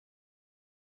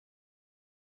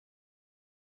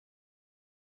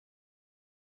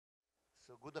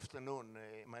So good afternoon.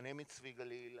 My name is Tzvi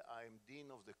Galil. I'm Dean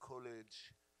of the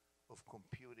College of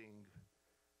Computing,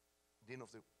 Dean of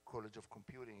the College of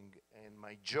Computing, and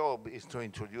my job is to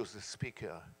introduce the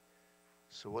speaker.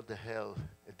 So what the hell,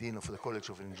 a Dean of the College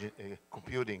of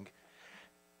Computing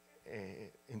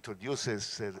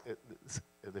introduces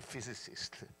the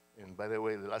physicist. And by the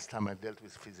way, the last time I dealt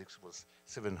with physics was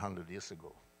 700 years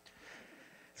ago.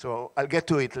 So I'll get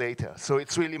to it later. So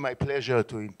it's really my pleasure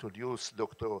to introduce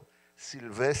Dr.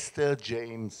 Sylvester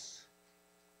James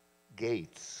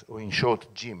Gates, or in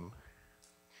short, Jim.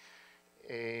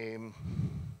 Any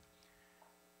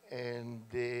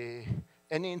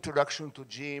introduction to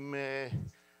Jim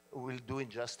will do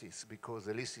injustice because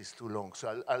the list is too long.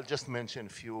 So I'll just mention a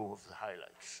few of the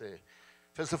highlights.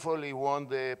 First of all, he won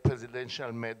the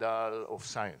Presidential Medal of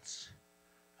Science.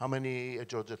 How many at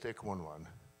Georgia Tech won one?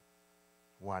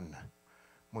 One.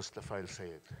 Mustafa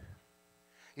El-Sayed.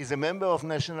 He's a member of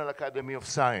National Academy of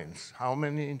Science. How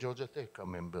many in Georgia Tech are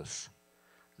members?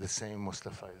 The same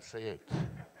Mustafa El-Sayed.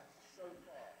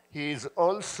 He is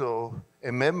also a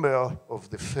member of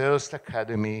the first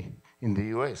academy in the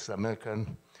US,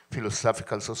 American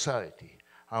Philosophical Society.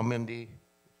 How many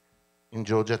in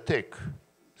Georgia Tech?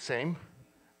 Same?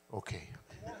 Okay.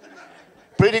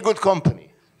 Pretty good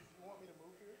company.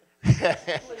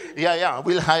 Yeah,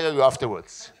 we'll hire you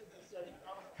afterwards.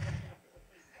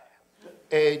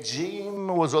 Jim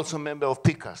was also a member of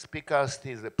PCAST. PCAST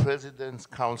is the President's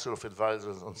Council of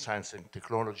Advisors on Science and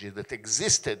Technology that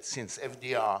existed since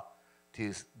FDR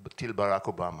till Barack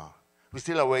Obama. We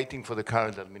still are waiting for the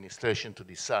current administration to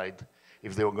decide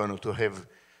if they were going to have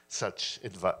such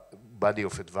body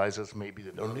of advisors. Maybe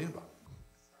they don't need one.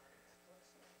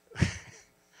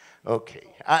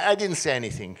 Okay, I didn't say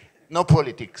anything. No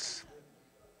politics.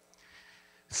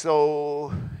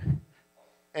 So,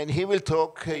 and he will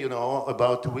talk,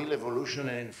 about will evolution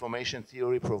and information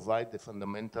theory provide the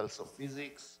fundamentals of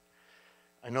physics.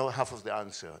 I know half of the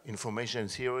answer. Information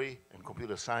theory and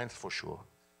computer science, for sure.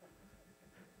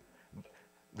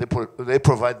 They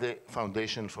provide the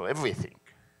foundation for everything.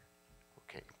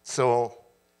 Okay, so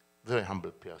very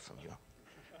humble person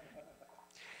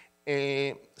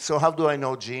here. So how do I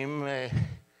know Jim?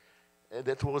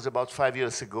 That was about 5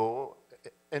 years ago.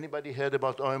 Anybody heard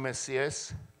about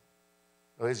OMSCS?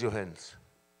 Raise your hands.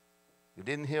 You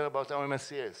didn't hear about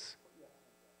OMSCS?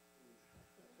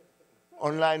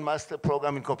 Online Master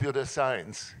Program in Computer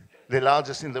Science, the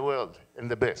largest in the world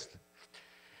and the best.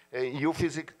 You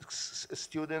physics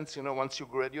students, once you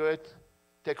graduate,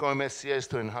 take OMSCS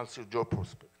to enhance your job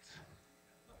prospects.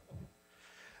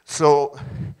 So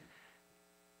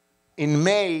in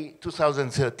May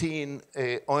 2013,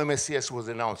 OMSCS was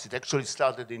announced. It actually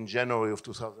started in January of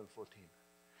 2014.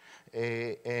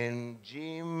 And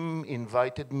Jim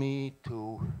invited me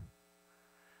to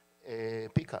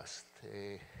PCAST.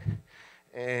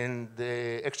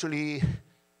 Actually,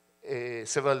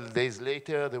 several days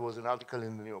later, there was an article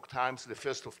in the New York Times, the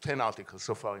first of 10 articles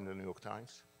so far in the New York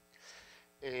Times.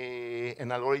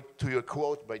 And I'll read to you a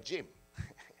quote by Jim.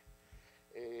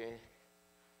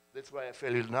 That's why I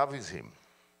fell in love with him.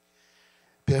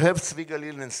 Perhaps Tzvi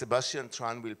Galil and Sebastian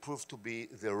Tran will prove to be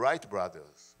the Wright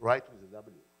brothers, Wright with a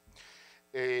W,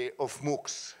 of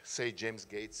MOOCs, say James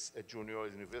Gates, a junior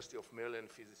at the University of Maryland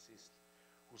physicist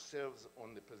who serves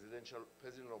on the President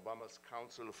Obama's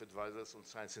Council of Advisors on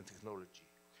Science and Technology.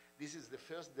 This is the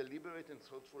first deliberate and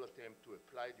thoughtful attempt to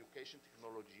apply education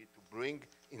technology to bring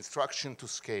instruction to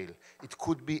scale. It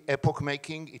could be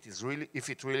epoch-making. If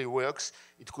it really works,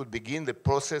 it could begin the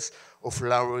process of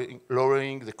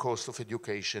lowering the cost of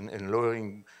education and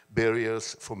lowering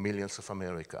barriers for millions of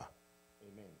America.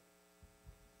 Amen.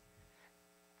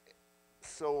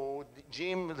 So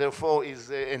Jim, therefore,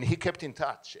 and he kept in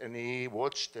touch, and he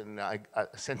watched, and I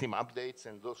sent him updates,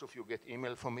 and those of you get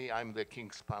email from me, I'm the king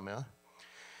spammer.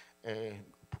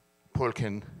 Paul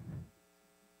can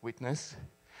witness.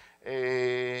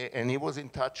 And he was in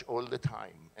touch all the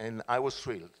time. And I was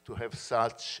thrilled to have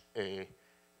such a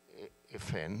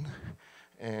fan.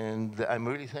 And I'm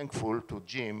really thankful to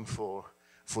Jim for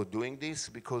doing this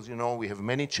because, we have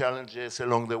many challenges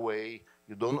along the way.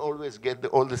 You don't always get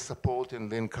all the support and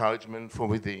the encouragement from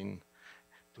within.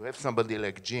 To have somebody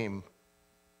like Jim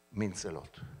means a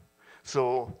lot.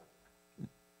 So,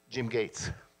 Jim Gates.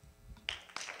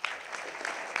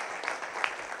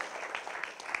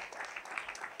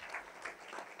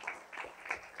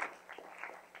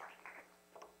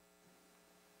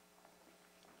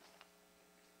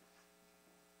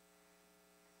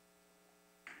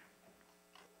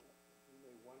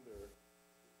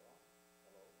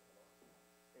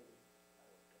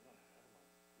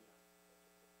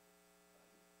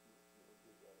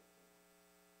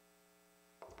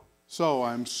 So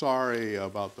I'm sorry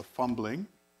about the fumbling,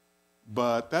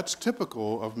 but that's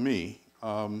typical of me.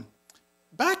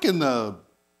 Back in the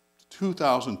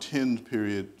 2010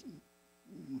 period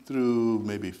through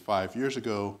maybe 5 years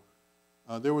ago,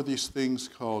 there were these things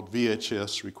called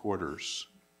VHS recorders.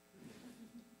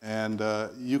 And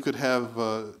you could have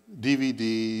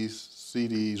DVDs,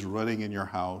 CDs running in your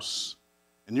house,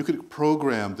 and you could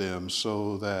program them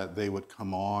so that they would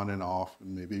come on and off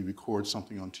and maybe record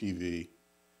something on TV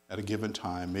at a given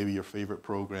time, maybe your favorite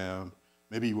program,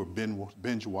 maybe you were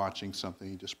binge watching something,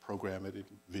 you just program it,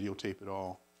 videotape it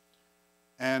all.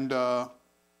 And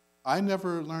I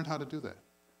never learned how to do that.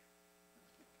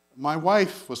 My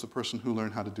wife was the person who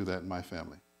learned how to do that in my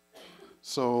family.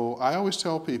 So I always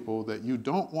tell people that you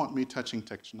don't want me touching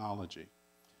technology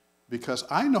because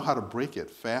I know how to break it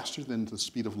faster than the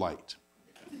speed of light.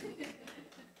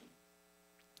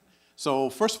 So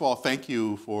first of all, thank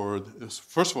you for this.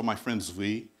 First of all, my friend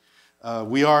Zvi.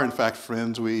 We are, in fact,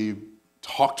 friends. We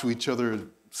talk to each other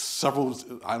several,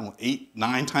 8,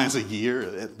 9 times a year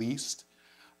at least,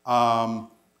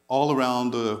 all around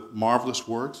the marvelous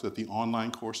works that the online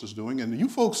course is doing. And you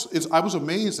folks, I was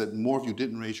amazed that more of you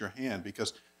didn't raise your hand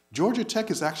because Georgia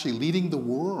Tech is actually leading the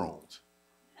world.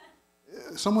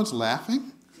 Someone's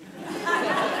laughing?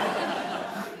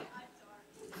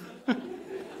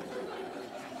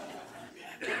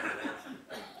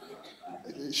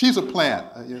 She's a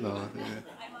plant, you know.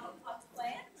 I'm a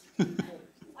plant. I'm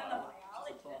a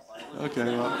biologist. Okay,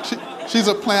 well, she's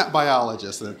a plant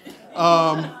biologist.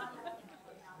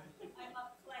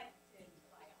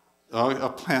 A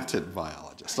planted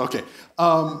biologist, okay.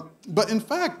 But in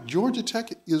fact, Georgia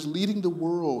Tech is leading the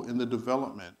world in the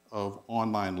development of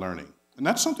online learning. And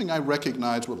that's something I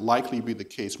recognized would likely be the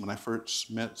case when I first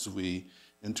met Zvi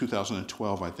in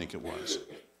 2012, I think it was,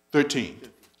 13.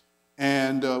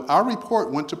 And our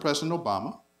report went to President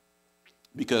Obama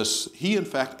because he, in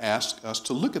fact, asked us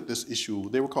to look at this issue.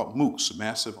 They were called MOOCs,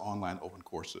 Massive Online Open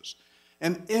Courses.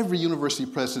 And every university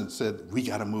president said, we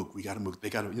got a MOOC, we got a MOOC, we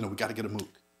got to get a MOOC.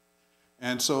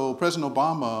 And so President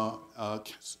Obama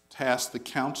tasked the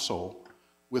council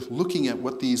with looking at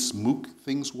what these MOOC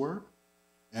things were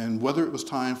and whether it was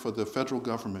time for the federal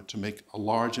government to make a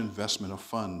large investment of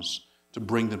funds to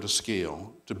bring them to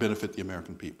scale to benefit the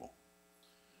American people.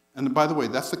 And by the way,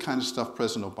 that's the kind of stuff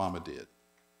President Obama did.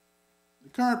 The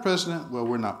current president, well,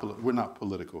 we're not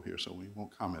political here, so we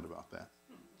won't comment about that.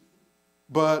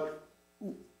 But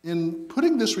in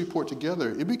putting this report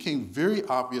together, it became very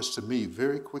obvious to me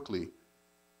very quickly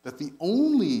that the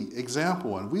only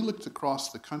example, and we looked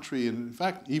across the country and in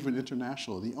fact even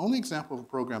international, the only example of a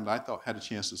program that I thought had a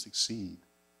chance to succeed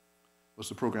was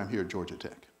the program here at Georgia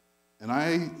Tech. And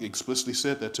I explicitly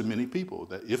said that to many people,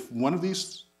 that if one of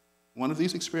these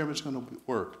experiments is going to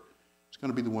work, it's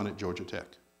going to be the one at Georgia Tech.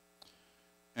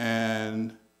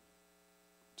 And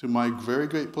to my very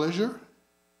great pleasure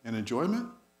and enjoyment,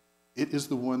 it is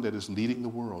the one that is leading the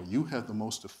world. You have the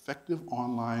most effective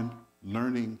online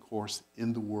learning course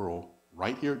in the world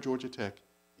right here at Georgia Tech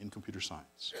in computer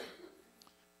science.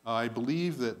 I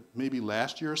believe that maybe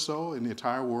last year or so in the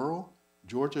entire world,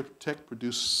 Georgia Tech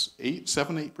produced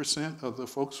 7-8% of the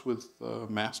folks with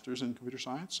masters in computer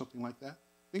science, something like that.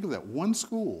 Think of that, one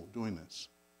school doing this.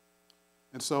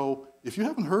 And so if you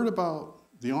haven't heard about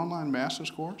the online master's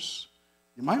course,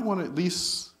 you might want to at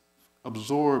least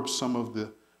absorb some of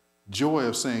the joy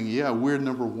of saying, yeah, we're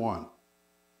number one.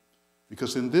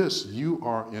 Because in this, you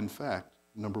are, in fact,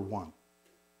 number one.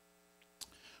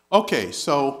 Okay,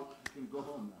 so. You can go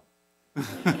home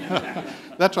now.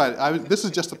 That's right. This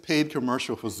is just a paid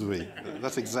commercial for Zvi.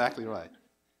 That's exactly right.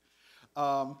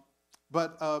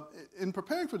 But in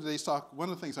preparing for today's talk, one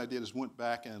of the things I did is went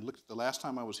back and looked at the last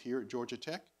time I was here at Georgia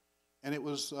Tech, and it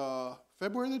was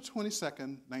February the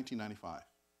 22nd, 1995. It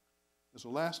was the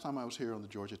last time I was here on the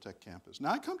Georgia Tech campus.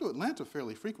 Now, I come to Atlanta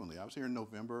fairly frequently. I was here in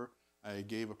November. I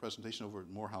gave a presentation over at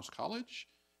Morehouse College,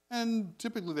 and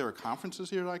typically there are conferences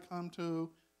here that I come to,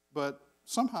 but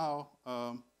somehow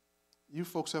you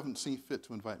folks haven't seen fit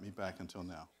to invite me back until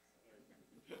now.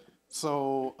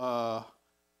 So,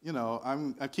 you know,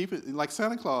 I keep it, like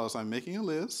Santa Claus, I'm making a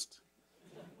list,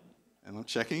 and I'm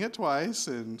checking it twice,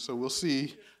 and so we'll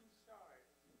see.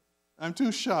 I'm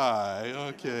too shy,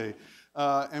 okay.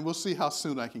 And we'll see how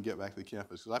soon I can get back to the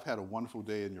campus, because I've had a wonderful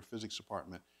day in your physics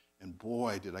department, and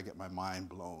boy, did I get my mind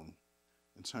blown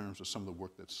in terms of some of the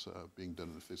work that's being done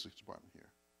in the physics department here.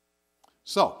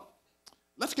 So,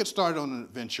 let's get started on an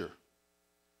adventure.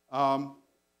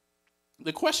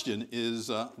 The question is,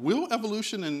 will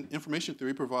evolution and information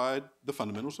theory provide the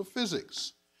fundamentals of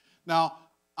physics? Now,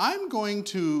 I'm going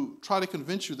to try to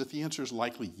convince you that the answer is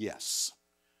likely yes.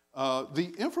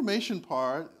 The information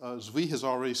part, as Zvi has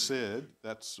already said,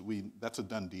 that's a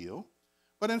done deal.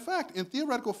 But in fact, in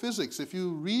theoretical physics, if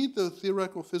you read the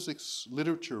theoretical physics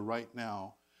literature right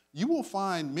now, you will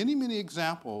find many, many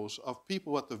examples of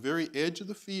people at the very edge of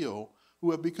the field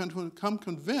who have become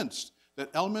convinced that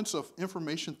elements of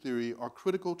information theory are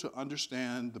critical to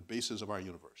understand the basis of our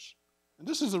universe. And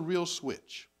this is a real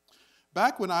switch.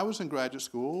 Back when I was in graduate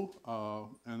school,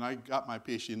 and I got my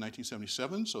PhD in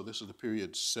 1977, so this is the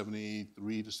period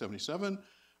 73 to 77,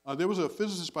 there was a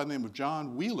physicist by the name of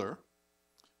John Wheeler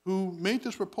who made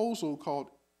this proposal called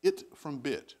it from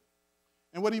bit.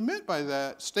 And what he meant by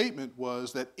that statement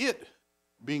was that it,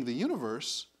 being the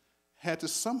universe, had to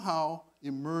somehow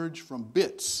emerge from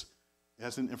bits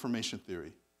as an information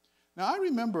theory. Now, I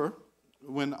remember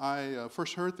when I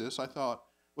first heard this, I thought,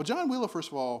 well, John Wheeler, first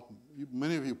of all,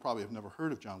 many of you probably have never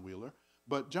heard of John Wheeler,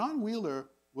 but John Wheeler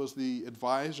was the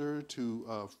advisor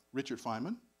to Richard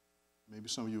Feynman. Maybe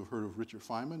some of you have heard of Richard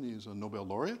Feynman. He's a Nobel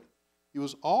laureate. He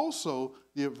was also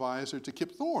the advisor to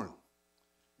Kip Thorne.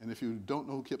 And if you don't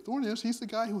know who Kip Thorne is, he's the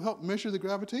guy who helped measure the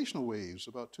gravitational waves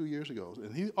about 2 years ago.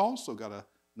 And he also got a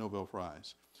Nobel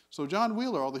Prize. So John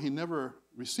Wheeler, although he never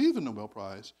received a Nobel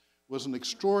Prize, was an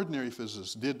extraordinary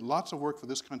physicist, did lots of work for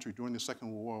this country during the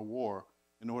Second World War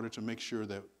in order to make sure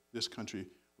that this country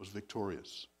was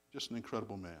victorious. Just an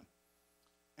incredible man.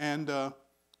 And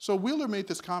so Wheeler made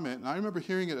this comment, and I remember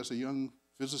hearing it as a young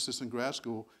physicist in grad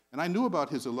school, and I knew about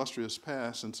his illustrious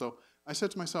past, and so I said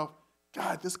to myself,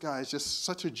 God, this guy is just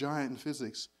such a giant in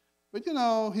physics. But you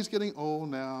know, he's getting old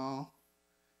now,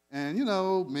 and you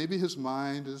know, maybe his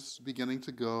mind is beginning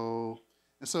to go,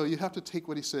 and so you have to take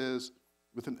what he says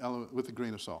with a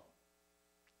grain of salt.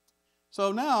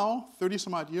 So now, 30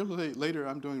 some odd years later,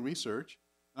 I'm doing research,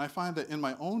 and I find that in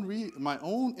my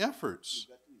own efforts,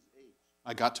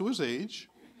 I got to his age,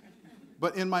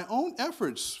 but in my own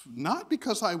efforts, not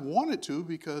because I wanted to,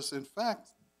 because in fact,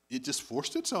 it just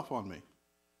forced itself on me.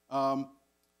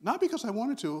 Not because I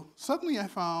wanted to, suddenly I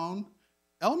found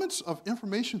elements of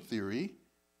information theory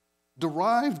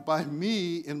derived by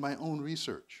me in my own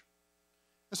research.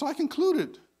 And so I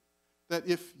concluded that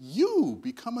if you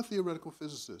become a theoretical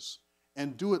physicist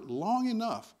and do it long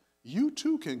enough, you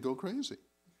too can go crazy.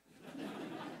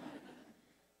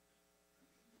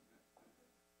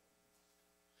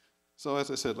 So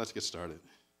as I said, let's get started.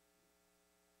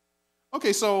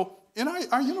 Okay, so in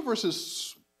our universe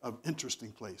is an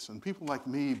interesting place, and people like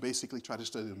me basically try to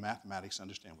study the mathematics to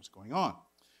understand what's going on.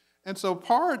 And so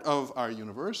part of our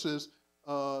universe is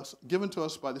given to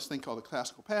us by this thing called the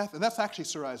classical path, and that's actually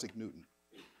Sir Isaac Newton.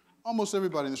 Almost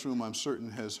everybody in this room, I'm certain,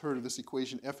 has heard of this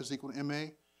equation, F is equal to ma.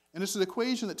 And it's an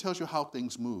equation that tells you how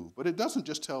things move. But it doesn't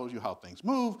just tell you how things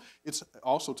move, it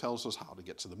also tells us how to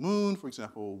get to the moon. For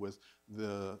example, with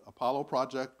the Apollo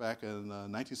project back in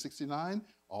 1969,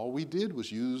 all we did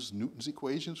was use Newton's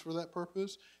equations for that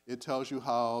purpose. It tells you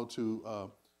how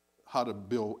to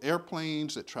build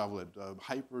airplanes that travel at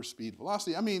hyperspeed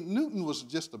velocity. I mean, Newton was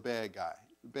just a bad guy,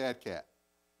 a bad cat.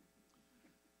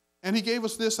 And he gave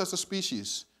us this as a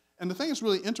species. And the thing that's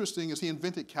really interesting is he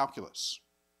invented calculus.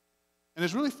 And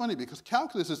it's really funny because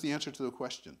calculus is the answer to the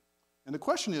question. And the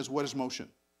question is, what is motion?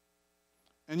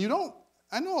 And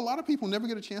I know a lot of people never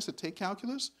get a chance to take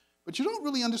calculus, but you don't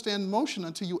really understand motion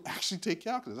until you actually take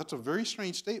calculus. That's a very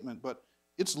strange statement, but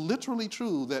it's literally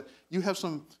true that you have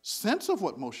some sense of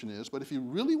what motion is, but if you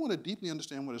really want to deeply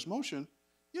understand what is motion,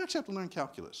 you actually have to learn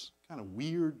calculus. Kind of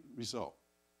weird result.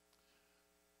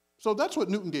 So that's what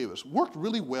Newton gave us. Worked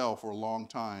really well for a long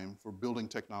time for building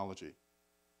technology.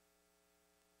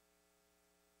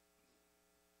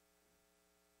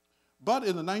 But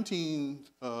in the 1900s,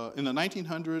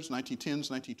 1910s,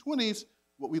 1920s,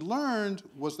 what we learned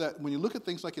was that when you look at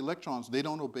things like electrons, they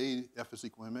don't obey F is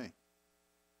equal to ma.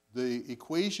 The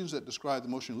equations that describe the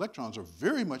motion of electrons are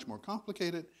very much more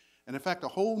complicated, and in fact, a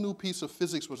whole new piece of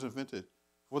physics was invented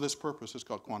for this purpose. It's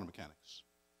called quantum mechanics.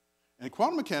 And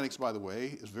quantum mechanics, by the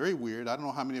way, is very weird. I don't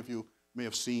know how many of you may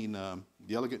have seen the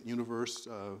Elegant Universe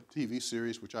TV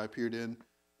series, which I appeared in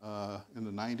the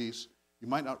 90s. You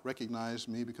might not recognize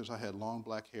me because I had long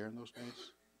black hair in those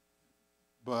days.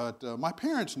 But my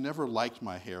parents never liked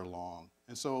my hair long.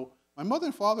 And so my mother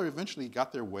and father eventually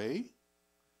got their way.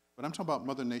 But I'm talking about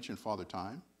Mother Nature and Father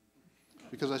Time.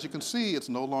 Because as you can see, it's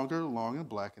no longer long and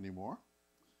black anymore.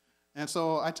 And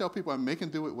so I tell people I'm making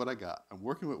do with what I got. I'm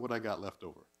working with what I got left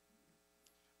over.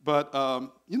 But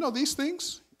you know, these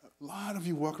things, a lot of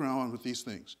you walk around with these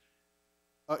things.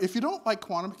 If you don't like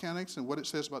quantum mechanics and what it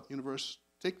says about the universe,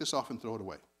 take this off and throw it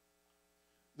away.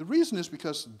 The reason is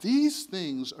because these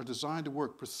things are designed to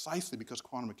work precisely because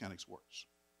quantum mechanics works.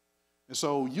 And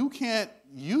so you can't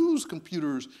use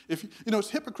computers if, it's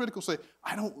hypocritical to say,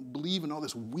 I don't believe in all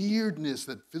this weirdness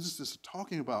that physicists are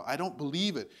talking about. I don't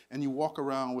believe it. And you walk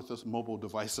around with this mobile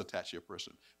device attached to your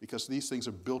person because these things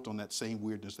are built on that same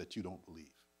weirdness that you don't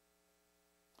believe.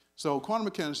 So quantum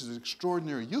mechanics is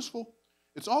extraordinarily useful.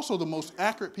 It's also the most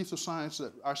accurate piece of science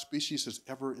that our species has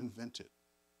ever invented.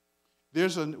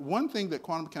 There's one thing that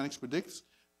quantum mechanics predicts.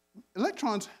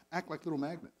 Electrons act like little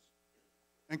magnets.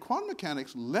 And quantum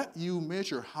mechanics let you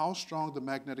measure how strong the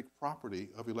magnetic property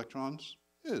of electrons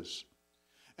is.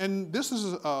 And this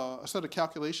is a set of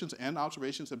calculations and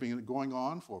observations that have been going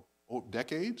on for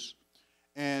decades.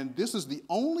 And this is the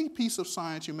only piece of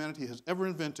science humanity has ever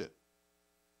invented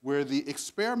where the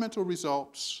experimental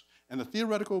results and the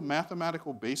theoretical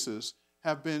mathematical basis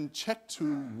have been checked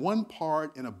to 1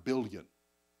 part in a billion.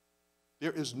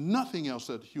 There is nothing else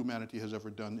that humanity has ever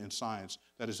done in science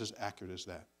that is as accurate as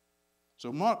that.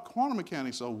 So quantum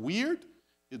mechanics are weird.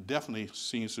 It definitely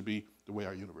seems to be the way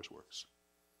our universe works.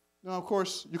 Now, of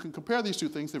course, you can compare these two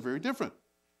things. They're very different.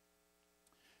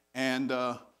 And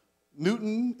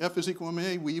Newton, F is equal to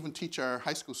ma. We even teach our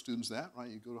high school students that, right?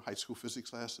 You go to high school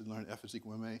physics class and learn F is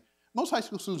equal to ma. Most high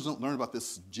school students don't learn about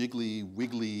this jiggly,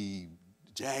 wiggly,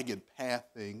 jagged path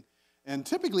thing. And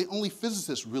typically, only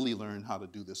physicists really learn how to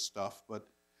do this stuff. But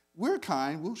we're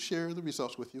kind. We'll share the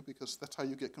results with you because that's how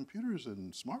you get computers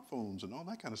and smartphones and all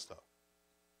that kind of stuff.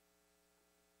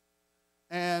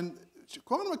 And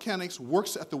quantum mechanics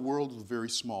works at the world very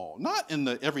small, not in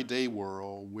the everyday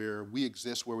world where we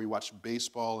exist, where we watch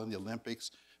baseball and the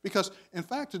Olympics. Because, in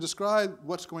fact, to describe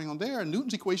what's going on there,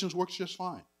 Newton's equations work just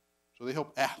fine. So they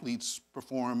help athletes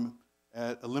perform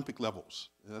at Olympic levels.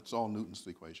 That's all Newton's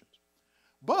equations.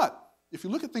 But if you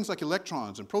look at things like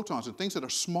electrons and protons and things that are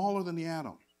smaller than the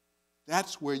atom,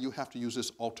 that's where you have to use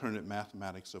this alternate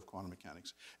mathematics of quantum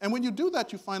mechanics. And when you do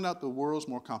that, you find out the world's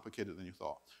more complicated than you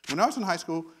thought. When I was in high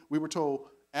school, we were told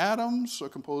atoms are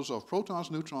composed of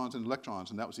protons, neutrons, and electrons,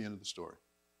 and that was the end of the story.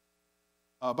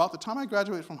 About the time I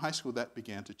graduated from high school, that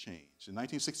began to change. In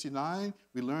 1969,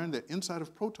 we learned that inside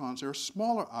of protons, there are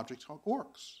smaller objects called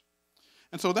quarks.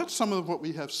 And so that's some of what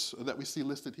we have that we see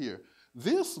listed here.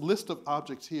 This list of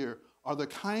objects here are the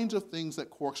kinds of things that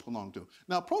quarks belong to.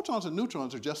 Now, protons and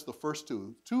neutrons are just the first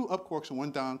two. 2 up quarks and 1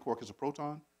 down quark is a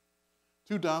proton.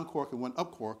 2 down quark and 1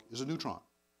 up quark is a neutron.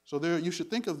 So there, you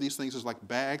should think of these things as like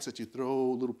bags that you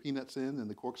throw little peanuts in and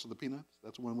the quarks are the peanuts.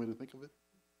 That's one way to think of it.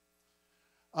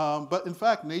 But in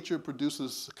fact, nature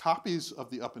produces copies of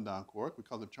the up and down quark. We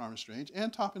call them charm and strange,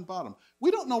 and top and bottom.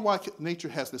 We don't know why nature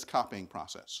has this copying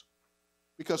process.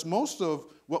 Because most of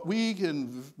what we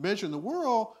can measure in the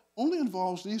world only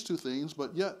involves these two things,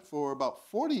 but yet for about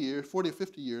 40 or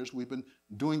 50 years, we've been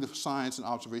doing the science and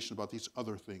observation about these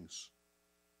other things.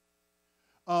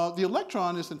 The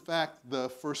electron is, in fact, the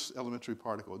first elementary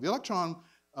particle. The electron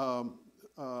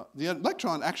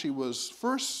actually was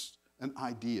first an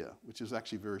idea, which is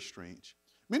actually very strange.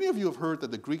 Many of you have heard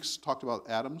that the Greeks talked about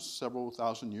atoms several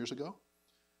thousand years ago.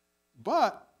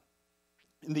 But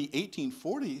in the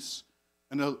 1840s,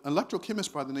 an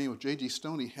electrochemist by the name of J.G.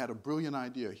 Stoney had a brilliant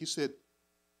idea. He said,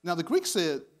 now the Greeks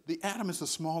said the atom is the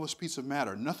smallest piece of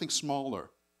matter. Nothing smaller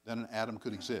than an atom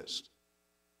could exist.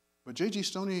 But J.G.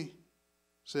 Stoney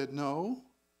said, no,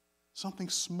 something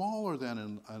smaller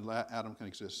than an atom can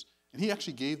exist. And he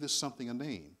actually gave this something a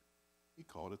name. He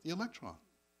called it the electron.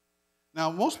 Now,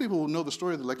 most people will know the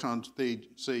story of the electron. They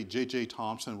say J.J.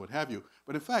 Thomson, what have you.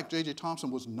 But in fact, J.J.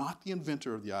 Thomson was not the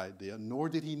inventor of the idea, nor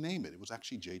did he name it. It was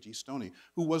actually J.G. Stoney,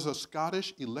 who was a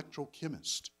Scottish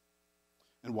electrochemist.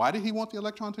 And why did he want the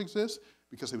electron to exist?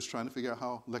 Because he was trying to figure out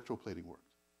how electroplating worked.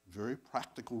 Very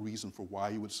practical reason for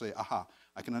why you would say, aha,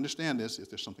 I can understand this if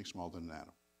there's something smaller than an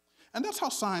atom. And that's how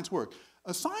science works.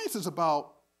 Science is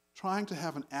about trying to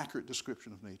have an accurate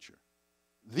description of nature.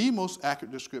 The most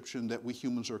accurate description that we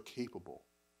humans are capable.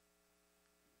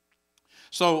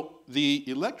 So the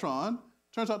electron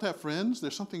turns out to have friends.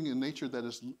 There's something in nature that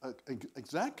is an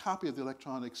exact copy of the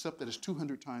electron, except that it's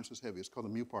 200 times as heavy. It's called a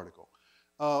mu particle.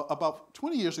 About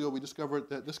 20 years ago, we discovered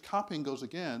that this copying goes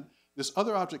again. This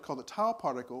other object called the tau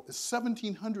particle is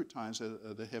 1,700 times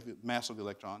the heavy mass of the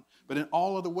electron, but in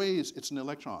all other ways, it's an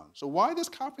electron. So why this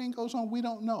copying goes on, we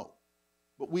don't know.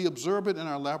 But we observe it in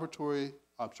our laboratory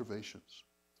observations.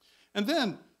 And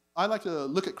then I like to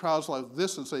look at crowds like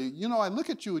this and say, you know, I look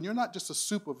at you and you're not just a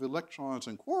soup of electrons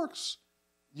and quarks,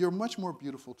 you're much more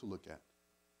beautiful to look at.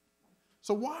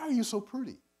 So why are you so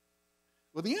pretty?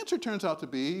 Well, the answer turns out to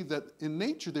be that in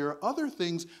nature there are other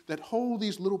things that hold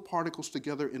these little particles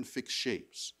together in fixed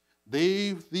shapes.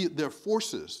 They're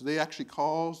forces. They actually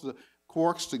cause the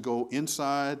quarks to go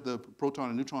inside the proton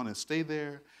and neutron and stay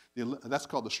there. That's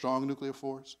called the strong nuclear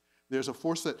force. There's a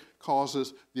force that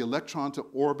causes the electron to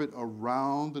orbit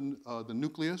around the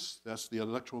nucleus. That's the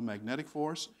electromagnetic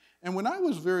force. And when I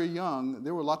was very young,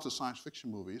 there were lots of science fiction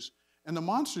movies, and the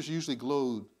monsters usually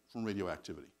glowed from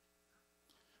radioactivity.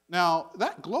 Now,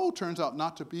 that glow turns out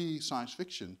not to be science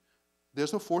fiction.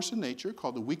 There's a force in nature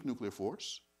called the weak nuclear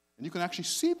force, and you can actually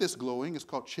see this glowing. It's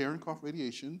called Cherenkov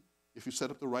radiation if you set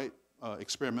up the right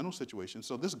experimental situation.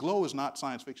 So this glow is not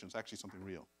science fiction. It's actually something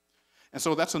real. And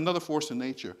so that's another force in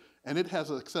nature, and it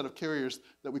has a set of carriers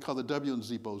that we call the W and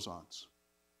Z bosons.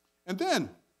 And then,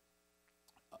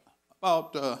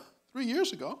 about 3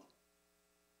 years ago,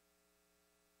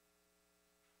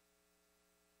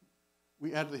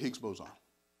 we added the Higgs boson.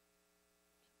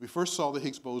 We first saw the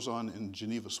Higgs boson in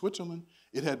Geneva, Switzerland.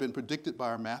 It had been predicted by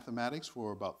our mathematics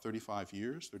for about 35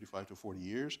 years, 35 to 40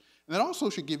 years. And that also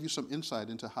should give you some insight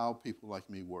into how people like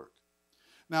me work.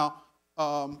 Now,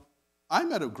 I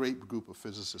met a great group of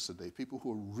physicists today, people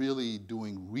who are really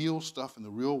doing real stuff in the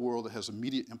real world that has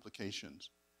immediate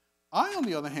implications. I, on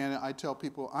the other hand, I tell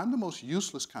people I'm the most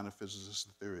useless kind of physicist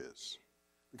that there is,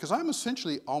 because I'm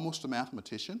essentially almost a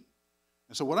mathematician.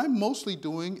 And so what I'm mostly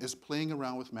doing is playing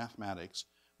around with mathematics,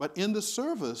 but in the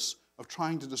service of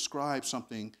trying to describe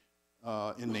something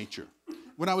in nature.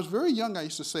 When I was very young, I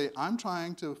used to say, I'm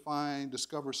trying to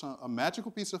discover a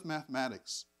magical piece of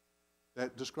mathematics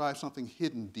that describes something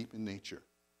hidden deep in nature.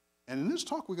 And in this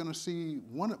talk, we're going to see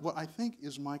what I think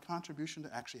is my contribution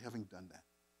to actually having done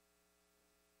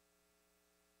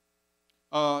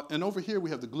that. And over here, we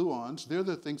have the gluons. They're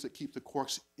the things that keep the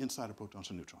quarks inside of protons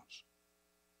and neutrons.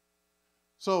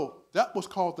 So that was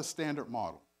called the Standard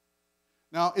Model.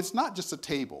 Now, it's not just a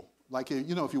table. Like,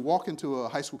 you know, if you walk into a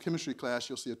high school chemistry class,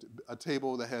 you'll see a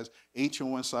table that has H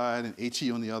on one side and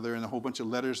HE on the other, and a whole bunch of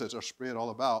letters that are spread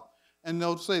all about. And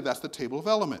they'll say that's the table of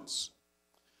elements.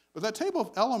 But that table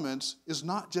of elements is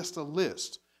not just a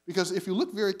list. Because if you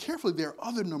look very carefully, there are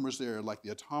other numbers there, like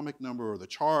the atomic number or the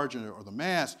charge or the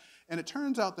mass. And it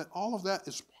turns out that all of that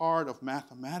is part of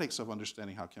mathematics of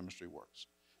understanding how chemistry works.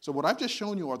 So what I've just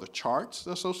shown you are the charts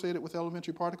associated with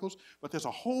elementary particles, but there's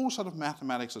a whole set of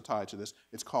mathematics tied to this.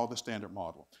 It's called the Standard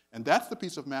Model. And that's the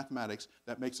piece of mathematics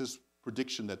that makes this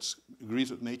prediction that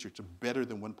agrees with nature to better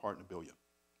than 1 part in a billion,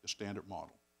 the Standard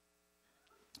Model.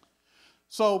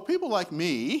 So people like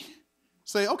me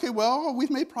say, okay, well,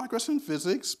 we've made progress in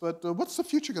physics, but what's the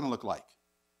future going to look like?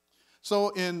 So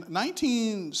in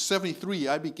 1973,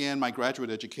 I began my graduate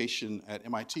education at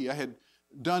MIT. I had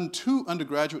done 2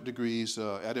 undergraduate degrees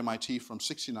at MIT from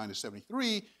 69 to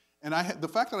 73, and the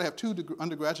fact that I have 2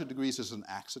 undergraduate degrees is an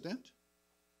accident,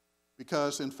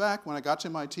 because in fact, when I got to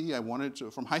MIT,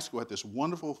 from high school, I had this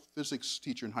wonderful physics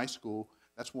teacher in high school.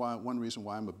 That's one reason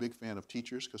why I'm a big fan of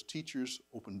teachers, because teachers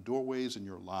open doorways in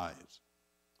your lives.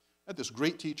 I had this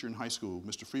great teacher in high school,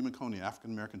 Mr. Freeman Coney, an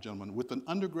African-American gentleman with an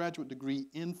undergraduate degree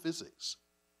in physics.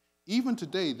 Even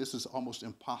today, this is almost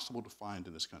impossible to find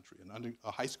in this country,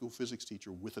 a high school physics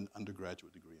teacher with an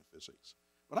undergraduate degree in physics.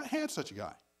 But I had such a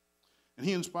guy, and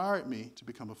he inspired me to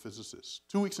become a physicist.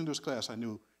 2 weeks into his class, I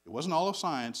knew it wasn't all of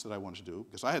science that I wanted to do,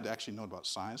 because I had actually known about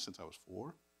science since I was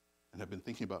 4, and had been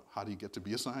thinking about how do you get to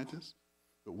be a scientist.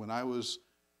 But when I was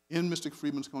in Mr.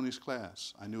 Freeman Coney's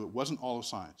class, I knew it wasn't all of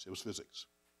science, it was physics.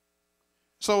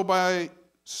 So by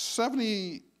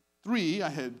 73, I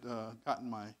had gotten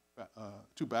my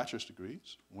 2 bachelor's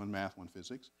degrees, 1 math, 1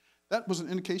 physics. That was an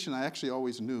indication I actually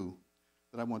always knew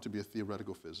that I wanted to be a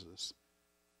theoretical physicist.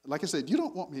 Like I said, you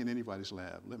don't want me in anybody's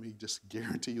lab. Let me just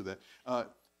guarantee you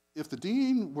that. If the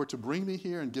dean were to bring me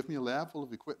here and give me a lab full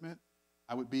of equipment,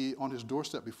 I would be on his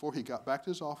doorstep before he got back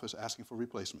to his office asking for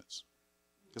replacements,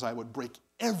 because I would break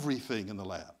everything in the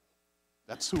lab.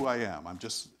 That's who I am. I'm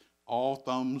just all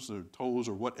thumbs or toes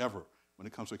or whatever when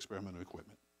it comes to experimental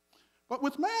equipment. But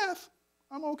with math,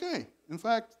 I'm okay. In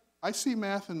fact, I see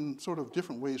math in sort of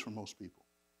different ways from most people.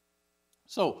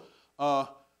 So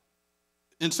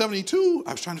in 72,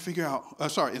 I was trying to figure out,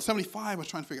 in 75, I was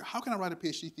trying to figure out how can I write a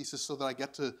PhD thesis so that I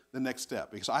get to the next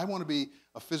step, because I want to be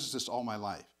a physicist all my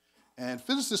life. And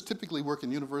physicists typically work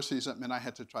in universities. That meant I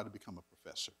had to try to become a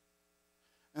professor.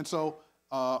 And so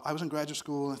I was in graduate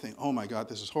school, and I think, oh my God,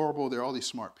 this is horrible. There are all these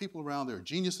smart people around. There are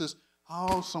geniuses.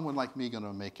 How's someone like me going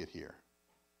to make it here?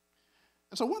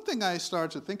 And so one thing I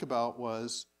started to think about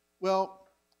was, well,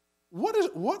 what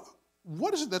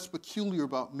is it that's peculiar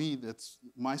about me, that's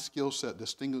my skill set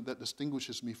that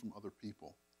distinguishes me from other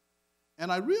people?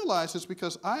 And I realized it's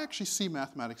because I actually see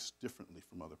mathematics differently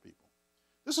from other people.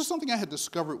 This is something I had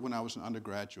discovered when I was an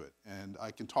undergraduate, and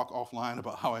I can talk offline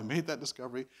about how I made that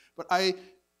discovery, but I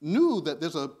knew that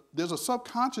there's a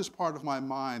subconscious part of my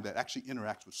mind that actually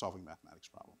interacts with solving mathematics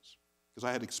problems. because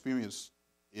I had experienced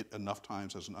it enough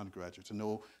times as an undergraduate to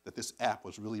know that this app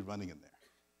was really running in there.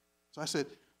 So I said,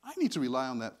 I need to rely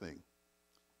on that thing,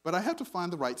 but I have to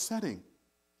find the right setting.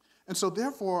 And so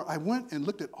therefore, I went and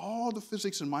looked at all the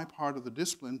physics in my part of the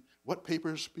discipline, what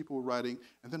papers people were writing,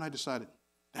 and then I decided,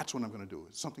 that's what I'm going to do.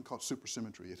 It's something called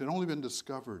supersymmetry. It had only been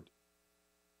discovered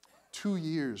 2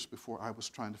 years before I was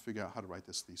trying to figure out how to write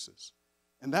this thesis.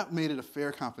 And that made it a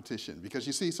fair competition, because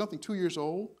you see, something 2 years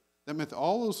old, that meant that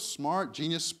all those smart,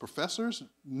 genius professors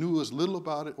knew as little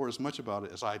about it or as much about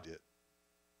it as I did.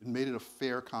 It made it a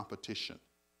fair competition.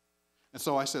 And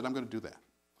so I said, I'm going to do that.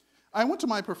 I went to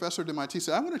my professor at MIT and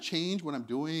said, I want to change what I'm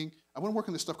doing. I want to work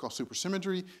on this stuff called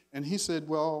supersymmetry. And he said,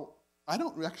 well, I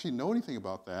don't actually know anything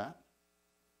about that.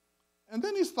 And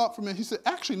then he thought for a minute, he said,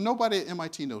 actually, nobody at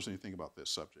MIT knows anything about this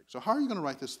subject. So how are you going to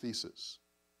write this thesis?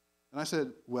 And I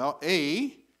said, well,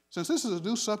 since this is a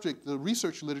new subject, the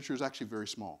research literature is actually very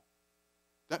small.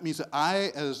 That means that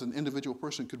I, as an individual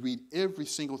person, could read every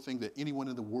single thing that anyone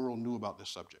in the world knew about this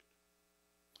subject.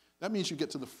 That means you get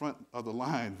to the front of the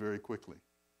line very quickly.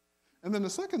 And then the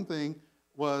second thing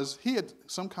was he had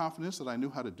some confidence that I knew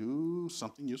how to do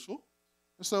something useful.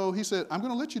 And so he said, I'm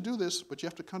going to let you do this, but you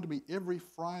have to come to me every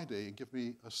Friday and give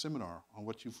me a seminar on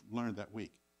what you've learned that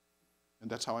week. And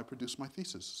that's how I produced my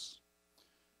thesis.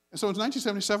 And so in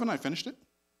 1977, I finished it.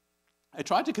 I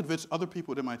tried to convince other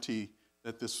people at MIT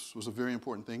that this was a very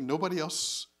important thing. Nobody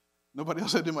else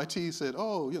at MIT said,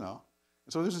 oh, you know.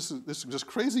 And so there's this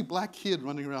crazy black kid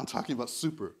running around talking about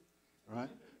super, right?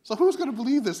 So who's going to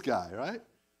believe this guy, right?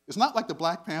 It's not like the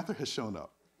Black Panther has shown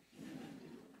up.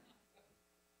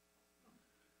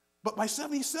 But by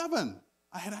 77,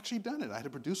 I had actually done it. I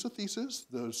had produced a thesis,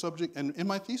 the subject, and in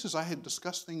my thesis, I had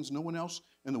discussed things no one else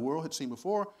in the world had seen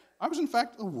before. I was, in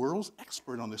fact, a world's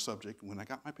expert on this subject when I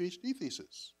got my PhD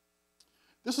thesis.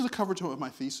 This is a cover of my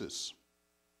thesis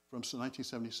from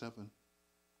 1977.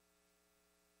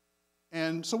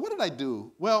 And so what did I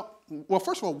do? Well,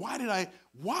 first of all, why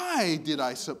did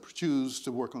I choose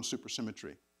to work on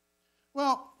supersymmetry?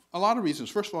 Well, a lot of reasons.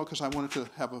 First of all, because I wanted to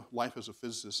have a life as a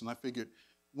physicist, and I figured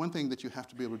one thing that you have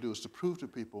to be able to do is to prove to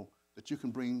people that you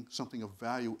can bring something of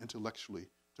value intellectually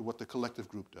to what the collective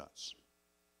group does.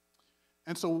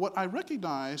 And so what I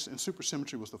recognized in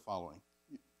supersymmetry was the following.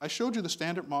 I showed you the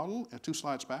standard model 2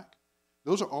 slides back.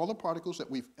 Those are all the particles that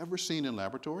we've ever seen in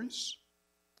laboratories.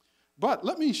 But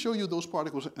let me show you those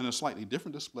particles in a slightly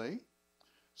different display.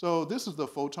 So this is the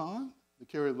photon, the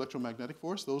carrier of electromagnetic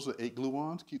force. Those are 8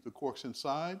 gluons, keep the quarks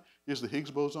inside. Here's the Higgs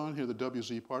boson, here are the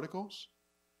WZ particles.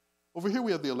 Over here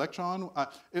we have the electron.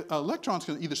 Electrons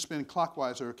can either spin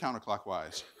clockwise or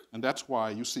counterclockwise. And that's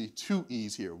why you see 2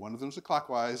 E's here. One of them is a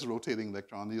clockwise rotating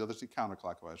electron, the other is a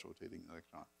counterclockwise rotating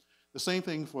electron. The same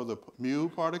thing for the mu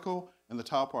particle and the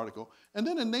tau particle. And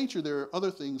then in nature, there are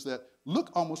other things that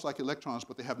look almost like electrons,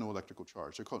 but they have no electrical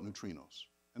charge. They're called neutrinos.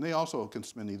 And they also can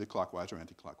spin either clockwise or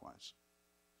anticlockwise.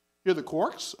 Here are the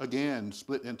quarks, again,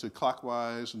 split into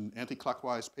clockwise and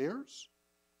anticlockwise pairs.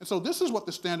 And so this is what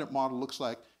the standard model looks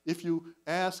like. If you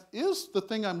ask, is the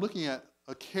thing I'm looking at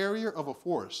a carrier of a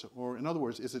force? Or in other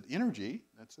words, is it energy?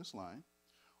 That's this line.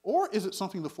 Or is it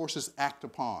something the forces act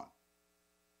upon?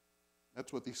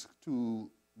 That's what these two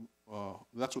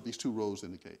rows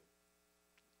indicate.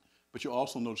 But you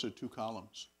also notice there are 2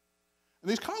 columns.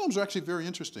 And these columns are actually very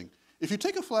interesting. If you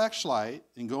take a flashlight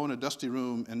and go in a dusty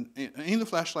room and aim the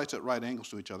flashlights at right angles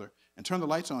to each other and turn the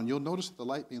lights on, you'll notice that the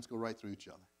light beams go right through each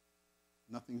other.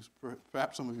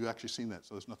 Perhaps some of you have actually seen that,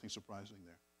 so there's nothing surprising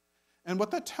there. And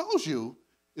what that tells you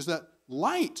is that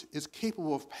light is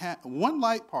capable of, one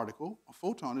light particle, a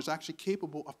photon, is actually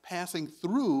capable of passing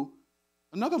through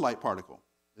another light particle,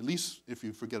 at least if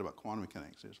you forget about quantum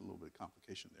mechanics. There's a little bit of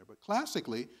complication there. But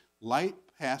classically, light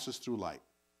passes through light.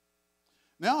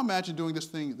 Now imagine doing this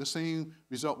thing, the same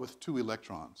result with 2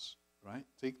 electrons, right?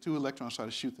 Take 2 electrons, try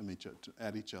to shoot them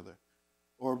at each other.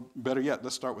 Or better yet,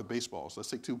 let's start with baseballs. Let's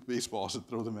take 2 baseballs and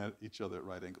throw them at each other at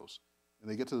right angles. And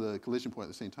they get to the collision point at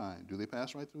the same time. Do they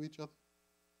pass right through each other?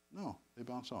 No, they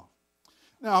bounce off.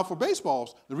 Now, for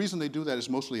baseballs, the reason they do that is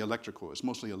mostly electrical. It's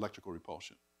mostly electrical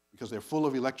repulsion, because they're full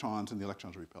of electrons and the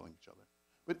electrons are repelling each other.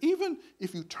 But even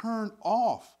if you turn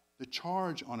off the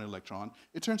charge on an electron,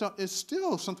 it turns out it's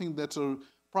still something that's a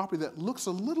property that looks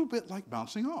a little bit like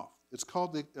bouncing off. It's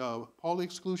called the Pauli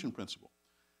exclusion principle.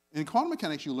 In quantum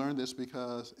mechanics, you learn this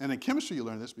because, and in chemistry, you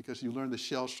learn this because you learn the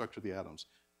shell structure of the atoms.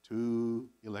 2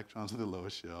 electrons in the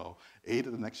lowest shell, 8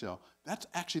 in the next shell. That's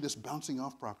actually this bouncing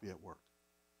off property at work.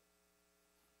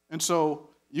 And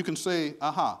so you can say,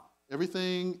 aha,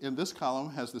 everything in this column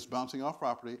has this bouncing off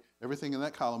property. Everything in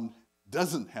that column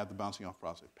doesn't have the bouncing off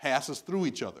property. It passes through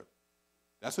each other.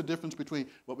 That's the difference between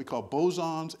what we call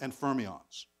bosons and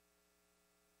fermions.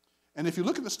 And if you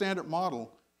look at the standard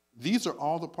model, these are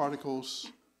all the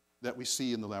particles that we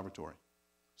see in the laboratory.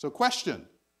 So question,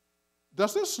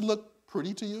 does this look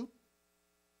pretty to you?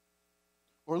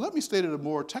 Or let me state it in a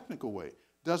more technical way.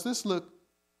 Does this look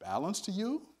balanced to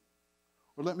you?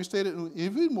 Or let me state it in an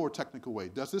even more technical way.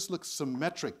 Does this look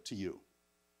symmetric to you?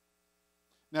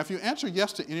 Now, if you answer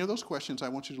yes to any of those questions, I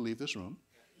want you to leave this room.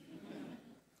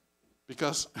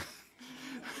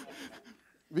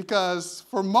 Because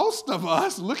for most of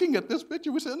us, looking at this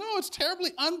picture, we say, no, it's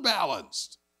terribly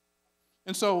unbalanced.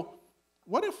 And so,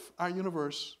 what if our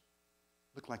universe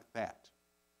looked like that?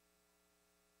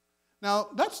 Now,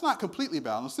 that's not completely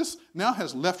balanced. This now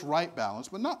has left-right balance,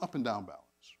 but not up and down balance.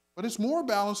 But it's more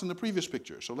balanced than the previous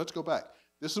picture. So let's go back.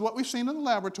 This is what we've seen in the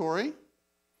laboratory.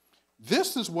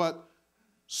 This is what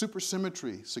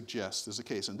supersymmetry suggests is the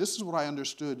case. And this is what I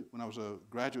understood when I was a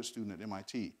graduate student at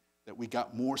MIT, that we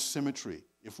got more symmetry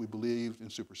if we believed in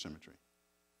supersymmetry.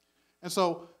 And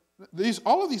so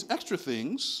all of these extra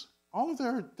things,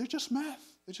 they're just math.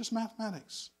 They're just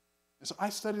mathematics. And so I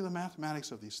study the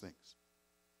mathematics of these things.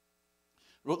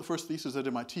 I wrote the first thesis at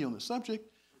MIT on the subject.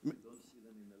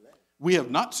 We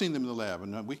have not seen them in the lab,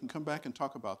 and we can come back and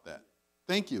talk about that.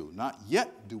 Thank you. Not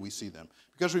yet do we see them.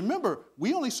 Because remember,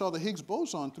 we only saw the Higgs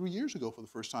boson 3 years ago for the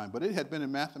first time, but it had been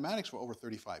in mathematics for over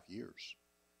 35 years.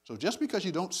 So just because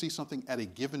you don't see something at a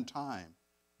given time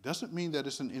doesn't mean that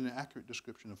it's an inaccurate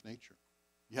description of nature.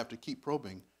 You have to keep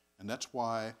probing, and that's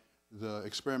why the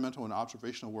experimental and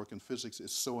observational work in physics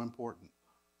is so important,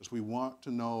 because we want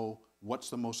to know what's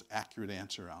the most accurate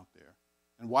answer out there.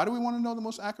 And why do we want to know the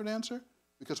most accurate answer?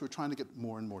 Because we're trying to get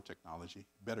more and more technology,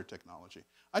 better technology.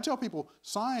 I tell people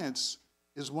science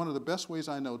is one of the best ways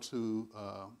I know to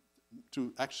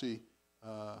actually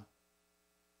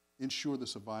ensure the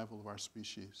survival of our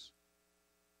species.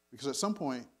 Because at some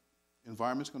point,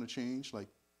 environment's going to change, like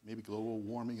maybe global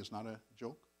warming is not a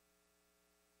joke.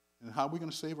 And how are we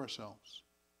going to save ourselves?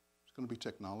 It's going to be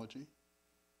technology.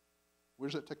 Where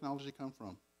does that technology come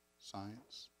from?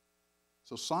 Science.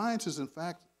 So science is, in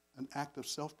fact, an act of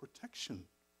self-protection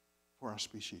for our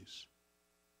species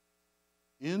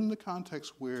in the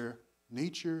context where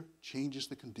nature changes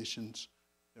the conditions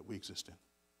that we exist in.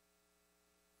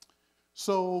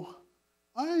 So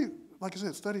like I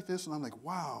said, studied this, and I'm like,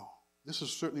 wow, this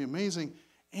is certainly amazing.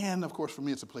 And of course, for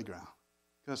me, it's a playground.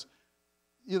 Because,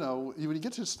 when you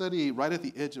get to study right at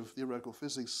the edge of theoretical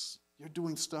physics, you're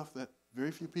doing stuff that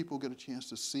very few people get a chance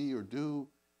to see or do.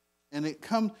 And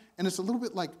it's a little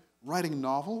bit like writing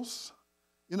novels.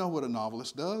 You know what a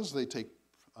novelist does? They take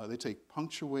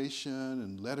punctuation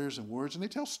and letters and words, and they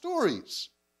tell stories.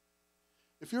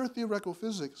 If you're a theoretical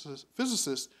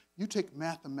physicist, you take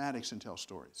mathematics and tell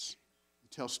stories. You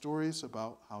tell stories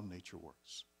about how nature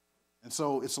works. And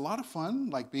so it's a lot of fun,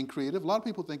 like being creative. A lot of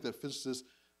people think that physicists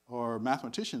or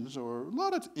mathematicians or a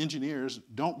lot of engineers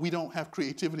we don't have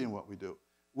creativity in what we do.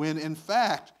 When in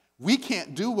fact, we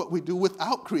can't do what we do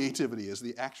without creativity is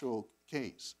the actual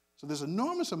case. So there's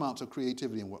enormous amounts of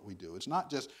creativity in what we do. It's not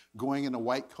just going in a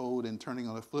white coat and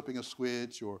flipping a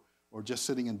switch or just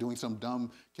sitting and doing some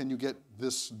dumb, can you get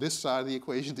this side of the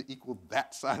equation to equal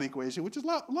that side of the equation, which is a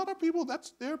lot of people,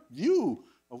 that's their view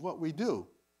of what we do.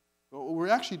 But what we're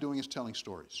actually doing is telling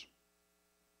stories.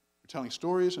 We're telling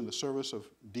stories in the service of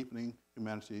deepening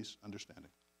humanity's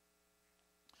understanding.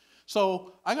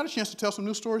 So I got a chance to tell some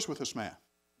new stories with this math.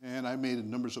 And I made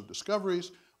numbers of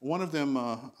discoveries. One of them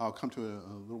I'll come to in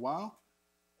a little while.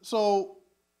 So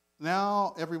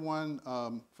now everyone,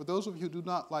 for those of you who do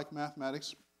not like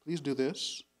mathematics, please do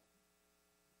this.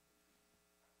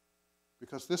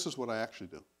 Because this is what I actually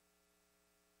do.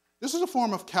 This is a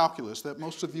form of calculus that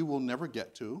most of you will never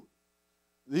get to.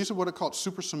 These are what are called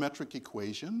supersymmetric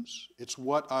equations. It's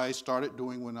what I started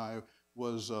doing when I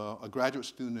was a graduate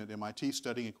student at MIT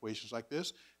studying equations like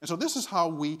this. And so this is how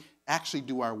we actually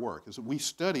do our work, is that we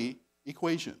study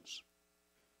equations.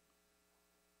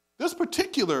 This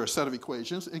particular set of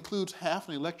equations includes half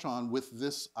an electron with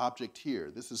this object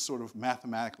here. This is sort of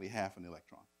mathematically half an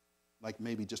electron, like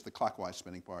maybe just the clockwise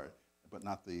spinning part, but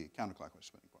not the counterclockwise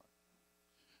spinning part.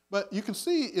 But you can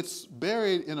see it's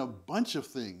buried in a bunch of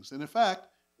things. And in fact,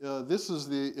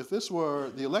 if this were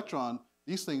the electron,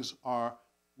 these things are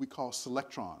we call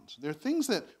selectrons. They're things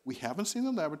that we haven't seen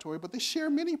in the laboratory, but they share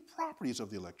many properties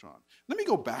of the electron. Let me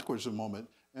go backwards a moment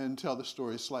and tell the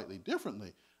story slightly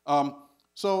differently.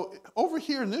 So over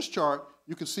here in this chart,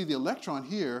 you can see the electron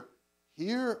here.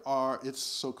 Here are its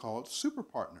so-called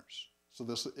superpartners. So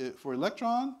this, for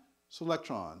electron,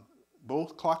 selectron,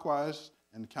 both clockwise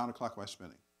and counterclockwise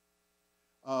spinning.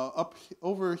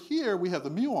 Over here, we have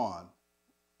the muon.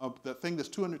 that thing that's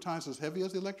 200 times as heavy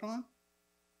as the electron.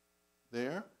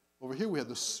 There. Over here we have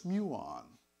the muon,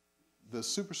 the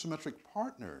supersymmetric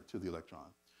partner to the electron.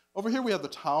 Over here we have the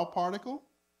tau particle.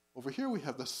 Over here we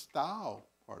have the tau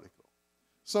particle.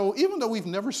 So even though we've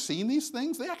never seen these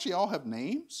things, they actually all have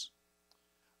names.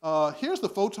 Here's the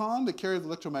photon that carries the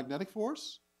electromagnetic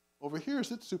force. Over here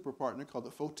is its superpartner called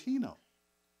the photino.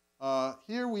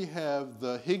 Here we have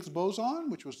the Higgs boson,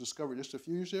 which was discovered just a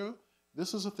few years ago.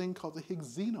 This is a thing called the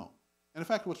Higgsino. And in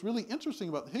fact, what's really interesting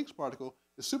about the Higgs particle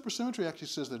is supersymmetry actually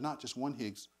says they're not just one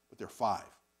Higgs, but they're 5.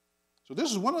 So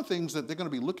this is one of the things that they're going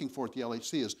to be looking for at the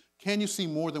LHC is, can you see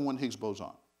more than one Higgs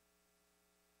boson?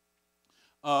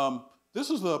 This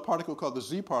is the particle called the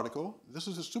Z particle. This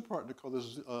is a superparticle called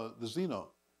the Zeno.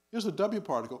 Here's the W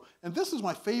particle. And this is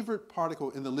my favorite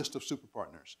particle in the list of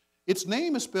superpartners. Its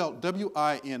name is spelled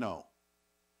W-I-N-O.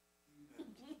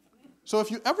 So if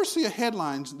you ever see a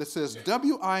headline that says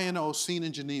W-I-N-O seen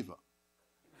in Geneva,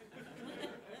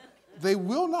 they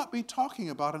will not be talking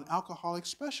about an alcoholic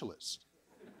specialist.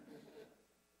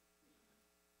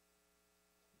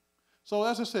 So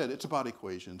as I said, it's about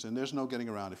equations, and there's no getting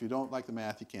around. If you don't like the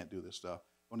math, you can't do this stuff.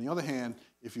 On the other hand,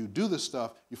 if you do this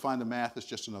stuff, you find the math is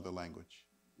just another language.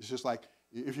 It's just like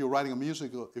if you're writing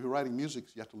music, you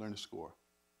have to learn to score,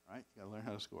 right? You got to learn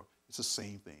how to score. It's the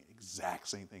same thing, exact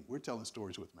same thing. We're telling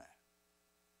stories with math.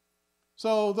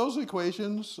 So those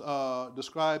equations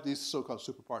describe these so-called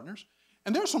superpartners.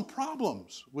 And there are some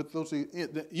problems with those.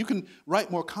 You can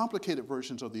write more complicated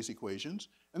versions of these equations.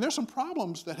 And there are some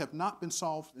problems that have not been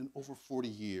solved in over 40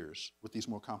 years with these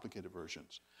more complicated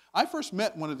versions. I first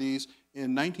met one of these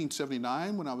in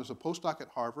 1979 when I was a postdoc at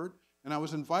Harvard. And I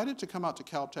was invited to come out to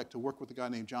Caltech to work with a guy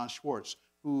named John Schwartz,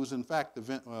 who's in fact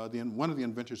one of the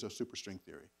inventors of superstring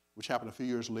theory, which happened a few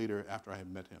years later after I had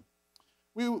met him.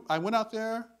 I went out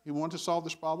there, he wanted to solve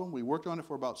this problem. We worked on it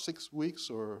for about 6 weeks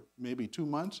or maybe 2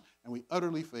 months, and we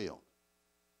utterly failed.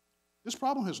 This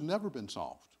problem has never been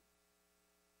solved.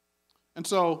 And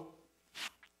so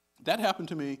that happened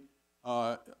to me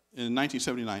in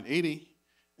 1979-80.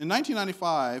 In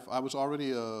 1995, I was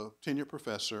already a tenured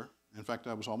professor. In fact,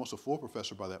 I was almost a full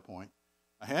professor by that point.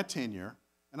 I had tenure,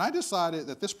 and I decided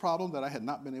that this problem that I had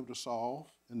not been able to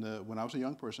solve when I was a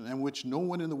young person, and which no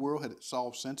one in the world had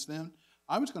solved since then,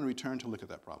 I was going to return to look at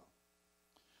that problem.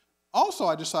 Also,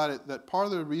 I decided that part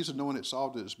of the reason no one had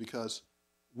solved it is because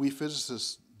we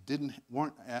physicists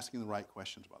weren't asking the right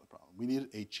questions about the problem. We needed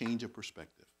a change of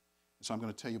perspective. And so I'm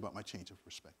going to tell you about my change of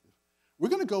perspective. We're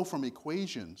going to go from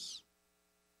equations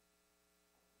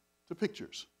to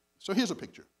pictures. So here's a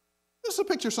picture. This is a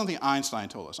picture of something Einstein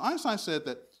told us. Einstein said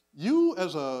that you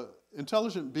as an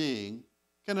intelligent being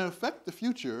can affect the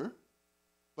future,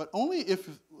 but only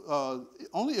if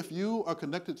you are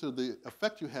connected to the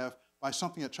effect you have by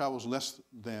something that travels less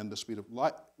than the speed of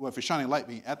light. Well, if you're shining light,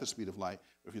 being at the speed of light,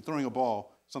 or if you're throwing a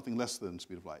ball, something less than the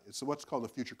speed of light. It's what's called a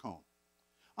future cone.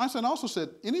 Einstein also said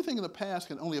anything in the past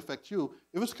can only affect you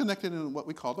if it's connected in what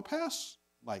we call the past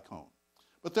light cone.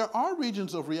 But there are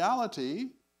regions of reality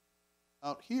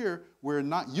out here where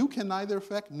you can neither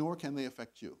affect nor can they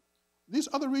affect you. These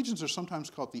other regions are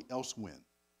sometimes called the else when,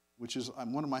 which is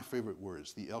one of my favorite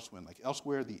words, the else when, like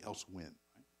elsewhere, the else when.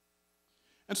 Right?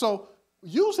 And so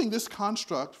using this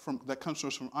construct that comes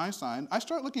from Einstein, I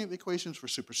start looking at the equations for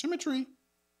supersymmetry,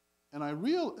 and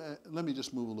let me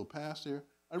just move a little past here.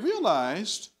 I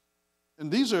realized,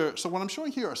 and so what I'm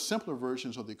showing here are simpler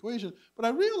versions of the equation, but I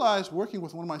realized working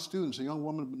with one of my students, a young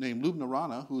woman named Lubna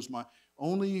Rana, who's my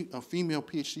only female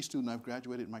PhD student I've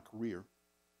graduated in my career,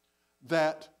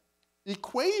 that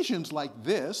equations like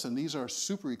this, and these are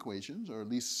super equations, or at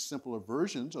least simpler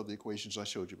versions of the equations I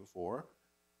showed you before,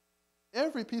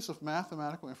 every piece of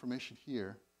mathematical information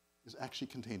here is actually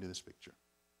contained in this picture.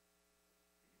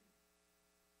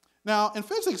 Now, in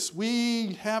physics,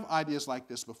 we have ideas like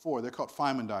this before. They're called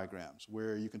Feynman diagrams,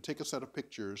 where you can take a set of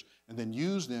pictures and then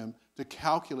use them to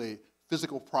calculate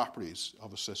physical properties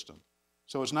of a system.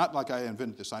 So it's not like I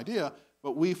invented this idea,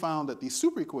 but we found that these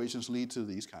super equations lead to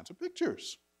these kinds of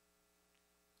pictures.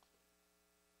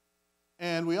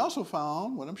 And we also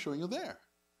found what I'm showing you there.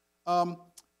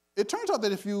 It turns out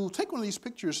that if you take one of these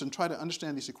pictures and try to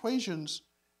understand these equations,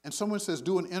 and someone says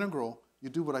do an integral, you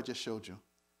do what I just showed you.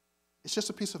 It's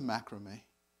just a piece of macrame,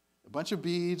 a bunch of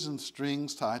beads and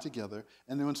strings tied together,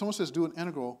 and then when someone says do an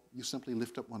integral, you simply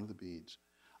lift up one of the beads.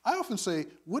 I often say,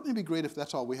 wouldn't it be great if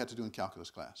that's all we had to do in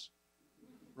calculus class?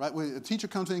 Right? When a teacher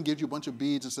comes in and gives you a bunch of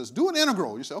beads and says, do an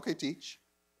integral. You say, okay, teach.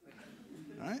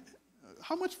 Right?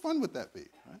 How much fun would that be?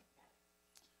 Right?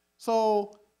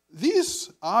 So these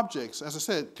objects, as I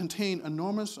said, contain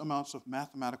enormous amounts of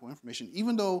mathematical information,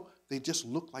 even though they just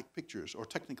look like pictures, or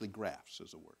technically graphs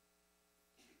is the word.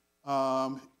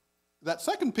 That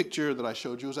second picture that I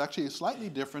showed you is actually slightly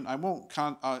different. I won't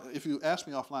if you ask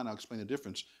me offline, I'll explain the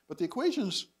difference. But the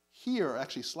equations here are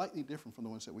actually slightly different from the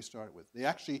ones that we started with. They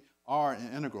actually are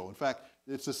an integral. In fact,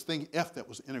 it's this thing f that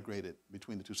was integrated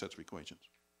between the two sets of equations.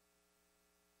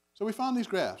 So we found these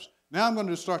graphs. Now I'm going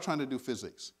to start trying to do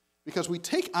physics. Because we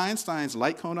take Einstein's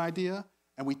light cone idea,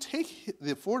 and we take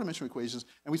the four-dimensional equations,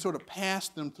 and we sort of pass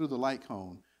them through the light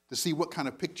cone to see what kind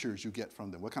of pictures you get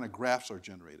from them, what kind of graphs are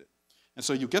generated. And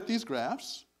so you get these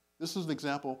graphs. This is an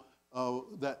example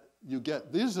that you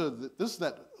get.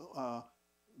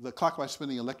 The clockwise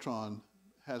spinning electron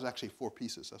has actually 4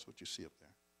 pieces. That's what you see up there.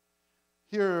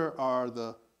 Here are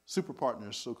the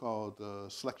superpartners, so-called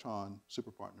selectron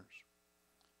superpartners.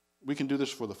 We can do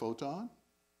this for the photon.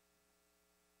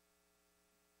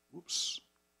 Oops.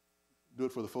 Do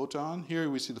it for the photon. Here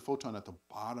we see the photon at the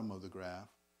bottom of the graph.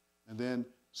 And then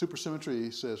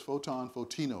supersymmetry says photon,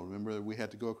 photino. Remember, we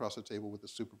had to go across the table with the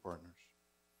superpartners.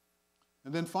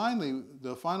 And then finally,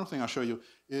 the final thing I'll show you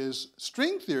is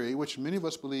string theory, which many of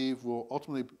us believe will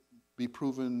ultimately be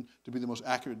proven to be the most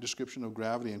accurate description of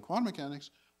gravity and quantum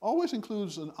mechanics, always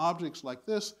includes objects like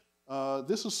this.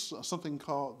 This is something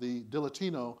called the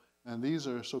dilettino, and these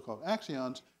are so-called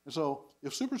axions. And so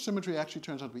if supersymmetry actually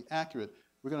turns out to be accurate,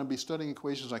 we're going to be studying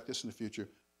equations like this in the future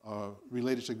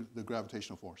related to the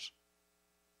gravitational force.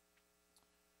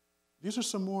 These are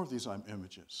some more of these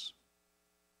images.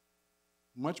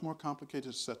 Much more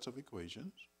complicated sets of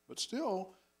equations, but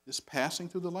still, this passing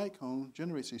through the light cone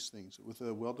generates these things with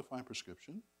a well-defined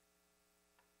prescription.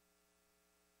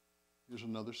 Here's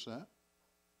another set.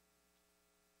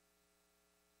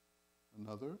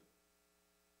 Another.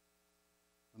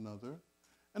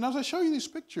 And as I show you these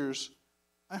pictures,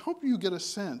 I hope you get a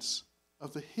sense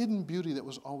of the hidden beauty that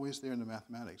was always there in the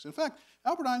mathematics. In fact,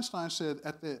 Albert Einstein said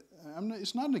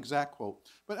it's not an exact quote,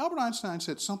 but Albert Einstein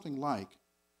said something like,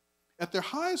 at their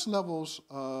highest levels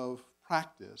of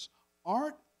practice,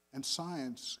 art and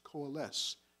science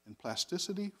coalesce in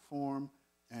plasticity, form,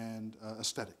 and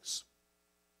aesthetics.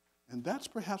 And that's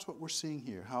perhaps what we're seeing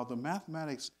here, how the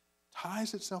mathematics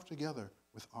ties itself together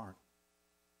with art.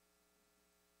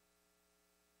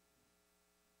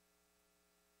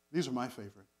 These are my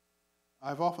favorite.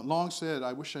 I've long said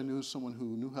I wish I knew someone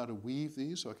who knew how to weave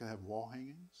these so I could have wall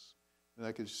hangings.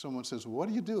 And someone says, well, what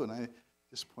do you do? And I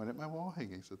just point at my wall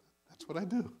hangings. That's what I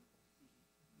do.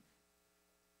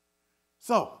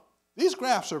 So these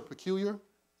graphs are peculiar.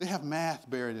 They have math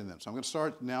buried in them. So I'm going to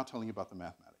start now telling you about the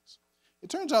mathematics. It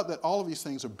turns out that all of these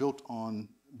things are built on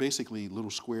basically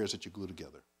little squares that you glue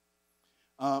together.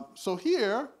 So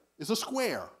here is a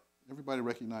square. Everybody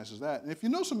recognizes that. And if you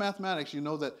know some mathematics, you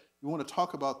know that you want to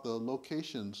talk about the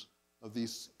locations of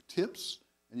these tips,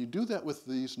 and you do that with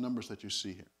these numbers that you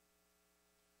see here.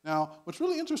 Now, what's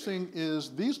really interesting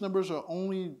is these numbers are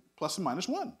only plus and minus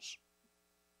ones.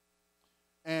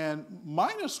 And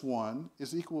minus 1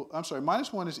 is equal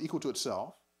to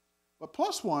itself, but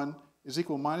plus 1 is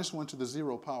equal to minus 1 to the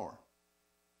 0 power.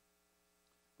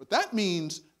 But that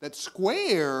means that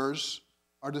squares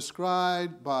are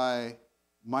described by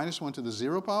minus 1 to the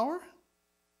 0 power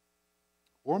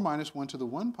or minus 1 to the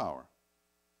 1 power.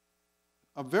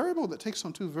 A variable that takes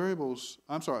on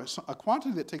a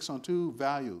quantity that takes on two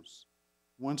values,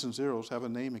 ones and zeros, have a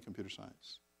name in computer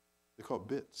science. They're called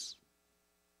bits.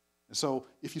 And so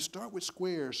if you start with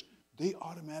squares, they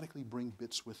automatically bring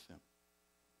bits with them.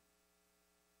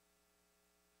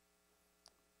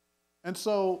 And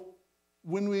so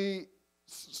when we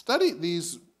studied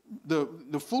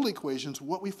the full equations,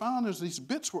 what we found is these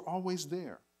bits were always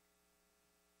there.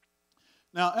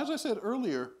 Now, as I said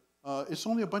earlier, it's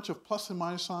only a bunch of plus and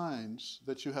minus signs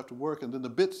that you have to work, and then the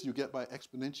bits you get by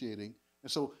exponentiating.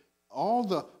 And so all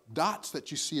the dots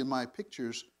that you see in my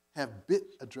pictures have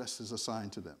bit addresses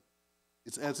assigned to them.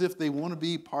 It's as if they want to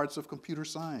be parts of computer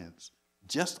science,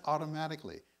 just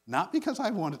automatically. Not because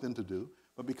I wanted them to do,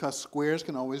 but because squares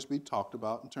can always be talked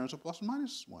about in terms of plus and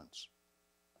minus ones.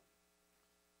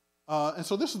 And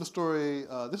so this is the story.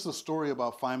 This is a story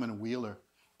about Feynman and Wheeler.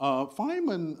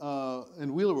 Feynman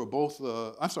and Wheeler were both.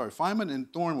 Feynman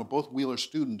and Thorne were both Wheeler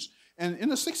students. And in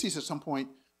the 60s, at some point,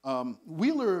 Thorne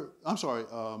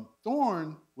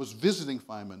was visiting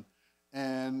Feynman,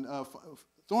 and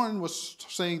Thorne was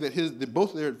saying that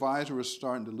both their advisors were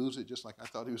starting to lose it, just like I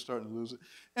thought he was starting to lose it.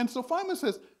 And so Feynman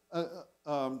says,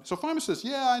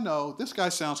 "Yeah, I know this guy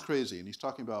sounds crazy," and he's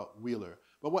talking about Wheeler.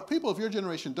 But what people of your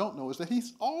generation don't know is that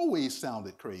he's always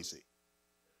sounded crazy.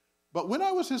 But when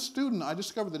I was his student, I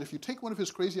discovered that if you take one of his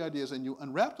crazy ideas and you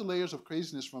unwrap the layers of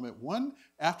craziness from it one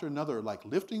after another, like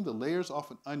lifting the layers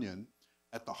off an onion,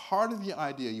 at the heart of the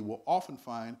idea, you will often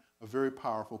find a very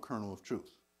powerful kernel of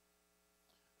truth.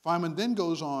 Feynman then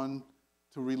goes on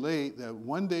to relate that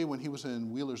one day when he was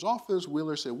in Wheeler's office,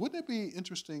 Wheeler said, wouldn't it be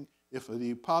interesting if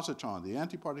the positron, the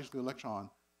antiparticle electron,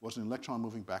 was an electron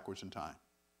moving backwards in time?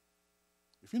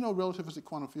 If you know relativistic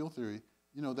quantum field theory,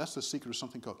 you know that's the secret of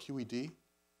something called QED,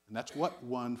 and that's what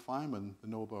won Feynman the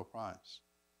Nobel Prize.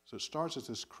 So it starts as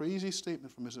this crazy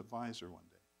statement from his advisor one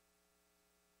day.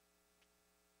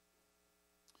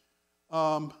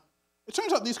 It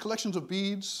turns out these collections of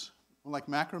beads, like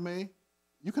macrame,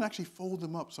 you can actually fold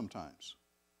them up sometimes.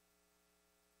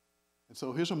 And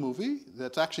so here's a movie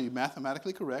that's actually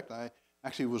mathematically correct. I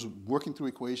actually was working through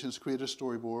equations, created a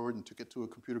storyboard, and took it to a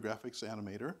computer graphics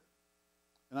animator.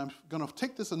 And I'm going to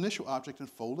take this initial object and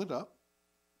fold it up.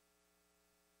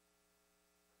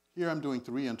 Here I'm doing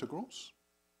 3 integrals.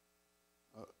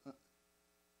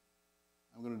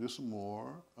 I'm going to do some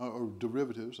more, or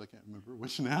derivatives, I can't remember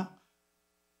which now.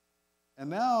 And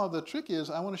now the trick is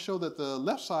I want to show that the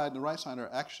left side and the right side are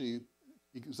actually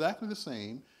exactly the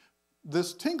same.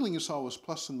 This tingling you saw was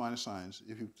plus and minus signs.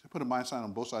 If you put a minus sign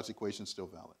on both sides, the equation is still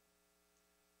valid.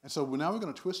 And so now we're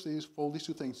going to twist these, fold these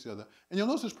two things together. And you'll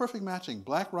notice there's perfect matching.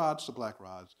 Black rods to black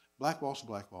rods, black balls to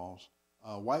black balls,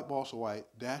 white balls to white,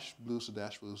 dash blues to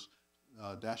dash blues,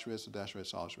 dash reds to dash reds,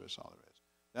 solid reds, solid reds.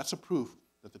 That's a proof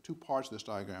that the two parts of this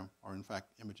diagram are in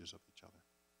fact images of each other.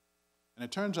 And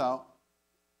it turns out,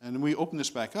 and we open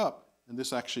this back up, and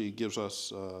this actually gives us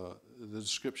the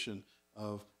description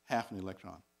of half an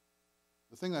electron.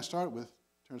 The thing I started with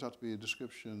turns out to be a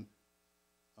description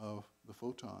of the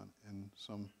photon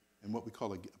in what we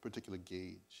call a particular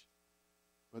gauge.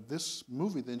 But this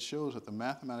movie then shows that the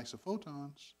mathematics of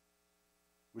photons,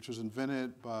 which was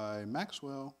invented by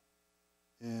Maxwell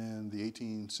in the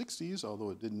 1860s, although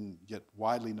it didn't get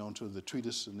widely known until the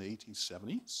treatise in the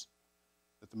 1870s,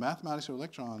 that the mathematics of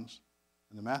electrons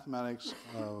and the mathematics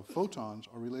of photons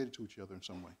are related to each other in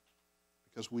some way,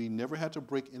 because we never had to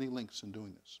break any links in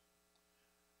doing this.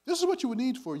 This is what you would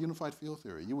need for unified field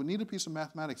theory. You would need a piece of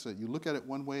mathematics that you look at it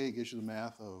one way, it gives you the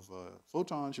math of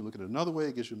photons. You look at it another way,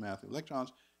 it gives you the math of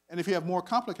electrons. And if you have more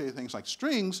complicated things like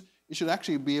strings, it should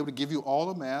actually be able to give you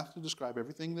all the math to describe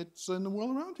everything that's in the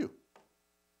world around you.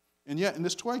 And yet, in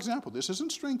this toy example, this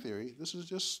isn't string theory. This is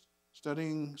just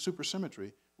studying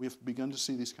supersymmetry. We have begun to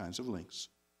see these kinds of links.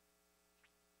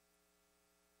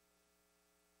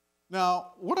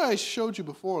 Now, what I showed you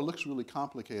before looks really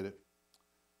complicated.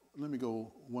 Let me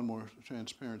go one more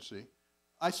transparency.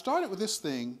 I started with this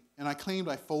thing, and I claimed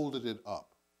I folded it up.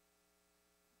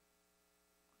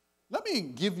 Let me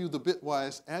give you the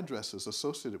bitwise addresses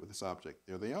associated with this object.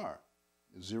 There they are.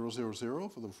 000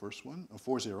 for the first one,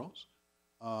 4 zeros.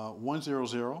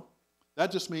 100.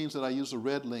 That just means that I use a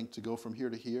red link to go from here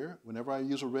to here. Whenever I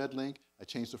use a red link, I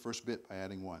change the first bit by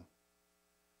adding 1.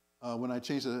 When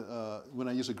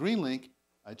I use a green link,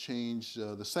 I change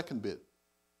the second bit.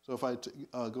 So if I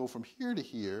go from here to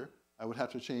here, I would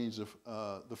have to change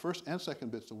the first and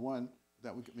second bits to 1.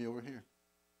 That would get me over here.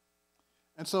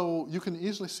 And so you can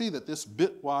easily see that this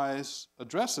bitwise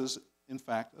addresses, in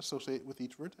fact, associate with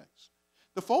each vertex.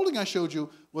 The folding I showed you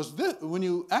was this. When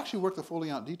you actually work the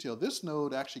folding out in detail, this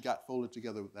node actually got folded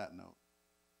together with that node.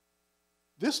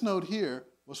 This node here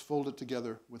was folded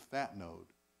together with that node.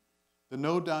 The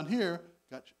node down here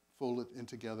got folded in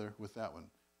together with that one.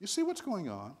 You see what's going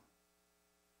on?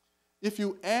 If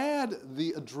you add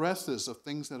the addresses of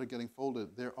things that are getting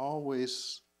folded, they're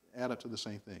always add up to the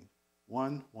same thing.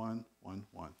 1, 1, 1,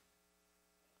 1.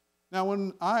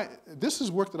 Now, this is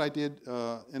work that I did,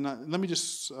 let me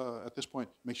just, at this point,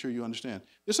 make sure you understand.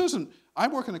 I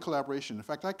work in a collaboration. In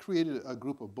fact, I created a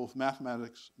group of both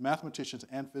mathematicians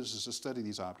and physicists to study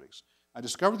these objects. I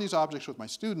discovered these objects with my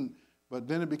student, but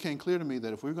then it became clear to me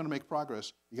that if we're going to make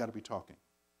progress, you got to be talking.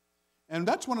 And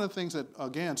that's one of the things that,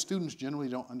 again, students generally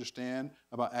don't understand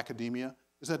about academia,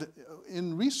 is that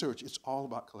in research, it's all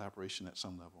about collaboration at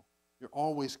some level. You're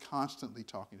always constantly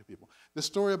talking to people. The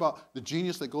story about the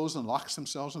genius that goes and locks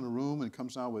themselves in a room and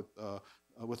comes out with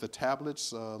the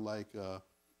tablets like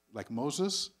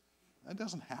Moses, that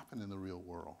doesn't happen in the real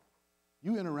world.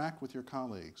 You interact with your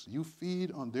colleagues. You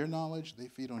feed on their knowledge, they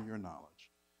feed on your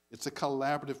knowledge. It's a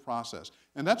collaborative process.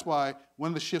 And that's why one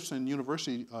of the shifts in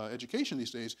university education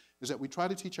these days is that we try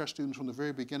to teach our students from the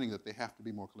very beginning that they have to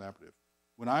be more collaborative.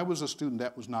 When I was a student,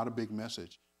 that was not a big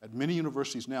message. At many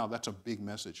universities now, that's a big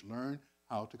message. Learn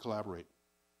how to collaborate.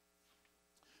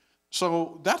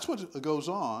 So that's what goes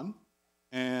on.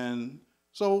 And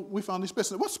so we found these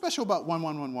bits. What's special about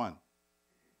 1111?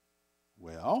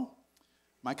 Well,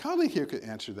 my colleague here could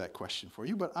answer that question for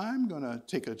you, but I'm going to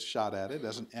take a shot at it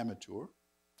as an amateur.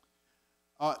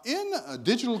 In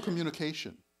digital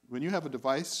communication, when you have a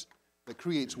device that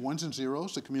creates ones and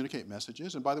zeros to communicate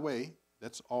messages, and by the way,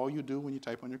 that's all you do when you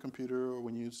type on your computer or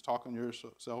when you talk on your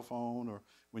cell phone or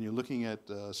when you're looking at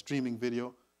streaming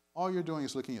video, all you're doing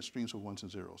is looking at streams of ones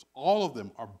and zeros. All of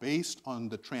them are based on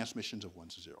the transmissions of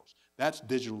ones and zeros. That's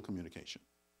digital communication.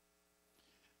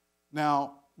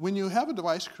 Now, when you have a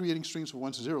device creating streams of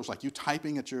ones and zeros, like you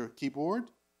typing at your keyboard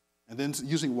and then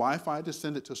using Wi-Fi to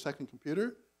send it to a second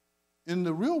computer, in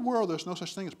the real world, there's no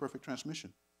such thing as perfect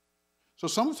transmission. So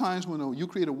sometimes when you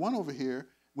create a 1 over here,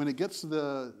 when it gets to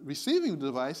the receiving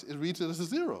device, it reads it as a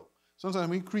 0. Sometimes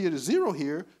we create a 0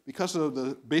 here because of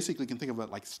the, basically you can think of it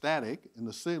like static in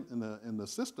the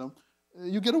system,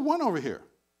 you get a 1 over here.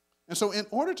 And so in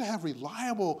order to have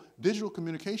reliable digital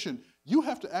communication, you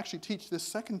have to actually teach this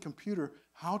second computer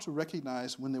how to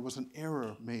recognize when there was an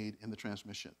error made in the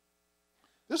transmission.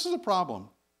 This is a problem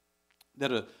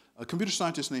that a computer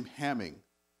scientist named Hamming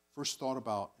first thought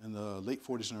about in the late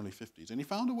 40s and early 50s, and he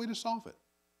found a way to solve it.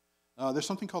 There's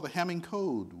something called the Hamming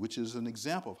code, which is an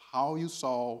example of how you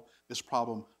solve this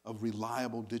problem of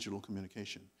reliable digital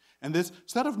communication. And this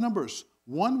set of numbers,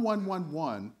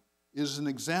 1111, is an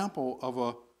example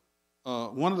of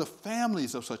one of the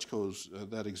families of such codes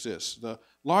that exists. The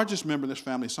largest member in this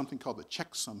family is something called the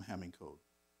checksum Hamming code.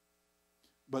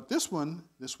 But this one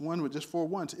with just 4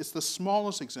 ones, it's the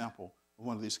smallest example of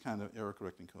one of these kind of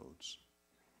error-correcting codes.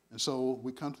 And so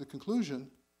we come to the conclusion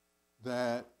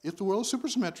that if the world is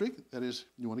supersymmetric, that is,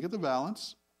 you want to get the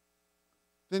balance,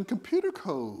 then computer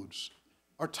codes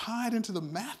are tied into the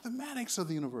mathematics of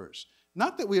the universe.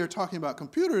 Not that we are talking about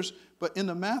computers, but in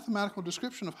the mathematical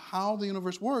description of how the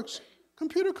universe works,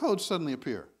 computer codes suddenly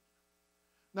appear.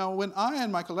 Now, when I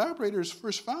and my collaborators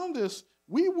first found this,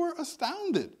 we were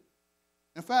astounded.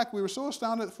 In fact, we were so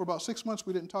astounded that for about 6 months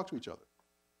we didn't talk to each other.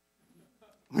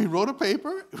 We wrote a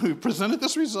paper, we presented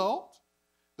this result.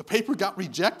 The paper got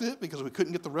rejected because we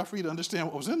couldn't get the referee to understand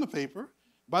what was in the paper.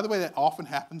 By the way, that often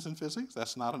happens in physics.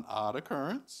 That's not an odd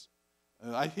occurrence.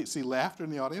 I see laughter in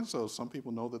the audience, so some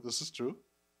people know that this is true.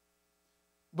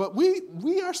 But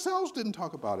we ourselves didn't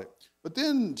talk about it. But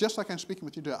then, just like I'm speaking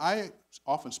with you today, I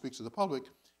often speak to the public.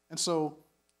 And so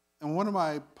in one of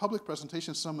my public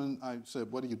presentations, I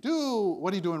said, what do you do?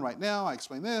 What are you doing right now? I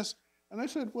explained this. And I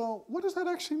said, well, what does that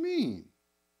actually mean?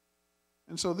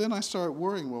 And so then I started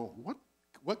worrying, well,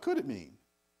 what could it mean?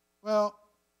 Well,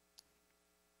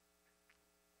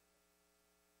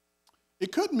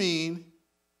 it could mean,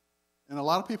 and a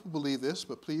lot of people believe this,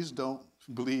 but please don't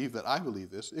believe that I believe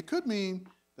this, it could mean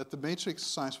that the Matrix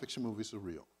science fiction movies are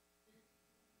real.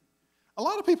 A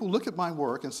lot of people look at my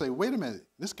work and say, wait a minute,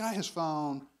 this guy has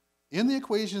found, in the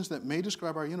equations that may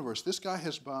describe our universe, this guy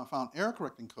has found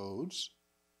error-correcting codes.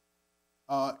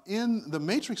 In the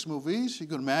Matrix movies, you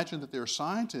can imagine that there are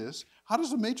scientists. How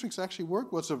does the Matrix actually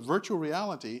work? Well, it's a virtual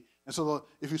reality. And so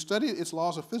if you study its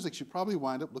laws of physics, you probably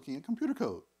wind up looking at computer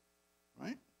code,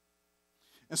 right?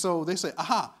 And so they say,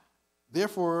 aha,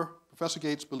 therefore, Professor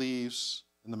Gates believes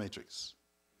in the Matrix.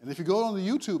 And if you go on the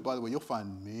YouTube, by the way, you'll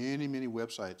find many, many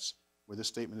websites where this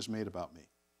statement is made about me.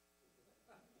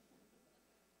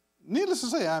 Needless to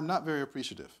say, I'm not very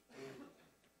appreciative.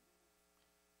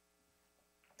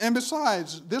 And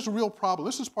besides, there's a real problem.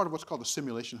 This is part of what's called the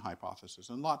simulation hypothesis,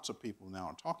 and lots of people now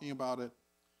are talking about it.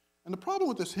 And the problem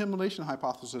with the simulation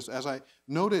hypothesis, as I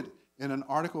noted in an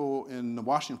article in the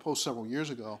Washington Post several years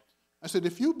ago, I said,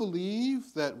 if you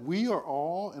believe that we are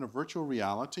all in a virtual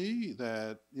reality,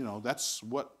 that, that's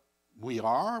what we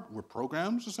are, we're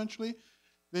programs essentially,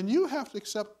 then you have to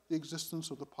accept the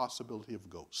existence of the possibility of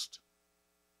ghost.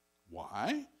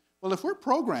 Why? Well, if we're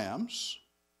programs,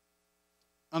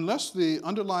 unless the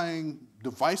underlying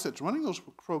device that's running those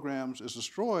programs is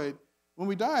destroyed, when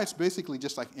we die, it's basically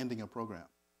just like ending a program.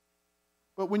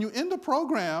 But when you end a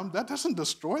program, that doesn't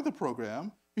destroy the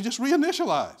program, you just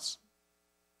reinitialize.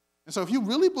 And so if you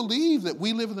really believe that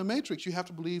we live in the Matrix, you have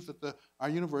to believe that our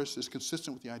universe is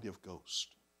consistent with the idea of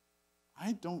ghost.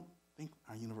 I don't think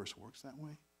our universe works that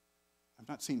way. I've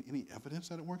not seen any evidence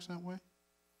that it works that way.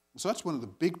 And so that's one of the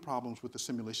big problems with the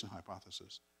simulation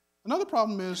hypothesis. Another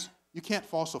problem is you can't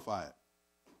falsify it.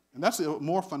 And that's a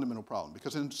more fundamental problem,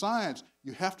 because in science,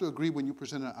 you have to agree when you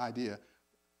present an idea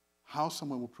how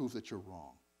someone will prove that you're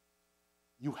wrong.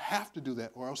 You have to do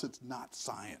that, or else it's not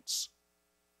science.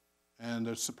 And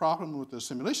the problem with the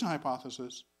simulation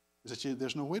hypothesis is that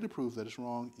there's no way to prove that it's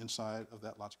wrong inside of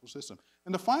that logical system.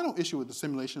 And the final issue with the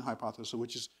simulation hypothesis,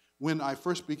 which is when I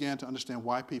first began to understand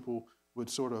why people would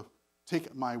sort of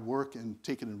take my work and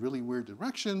take it in really weird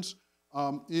directions,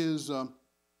 is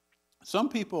some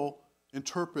people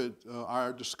interpret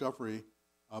our discovery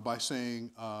by saying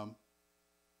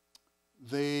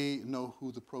they know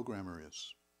who the programmer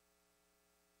is.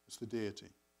 It's the deity.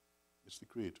 It's the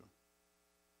creator.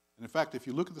 And in fact, if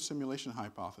you look at the simulation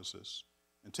hypothesis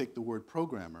and take the word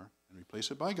programmer and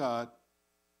replace it by God,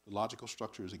 the logical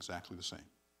structure is exactly the same.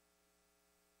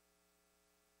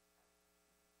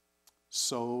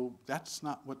 So that's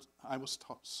not what I was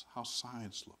taught how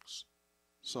science looks.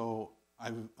 So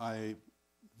I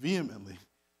vehemently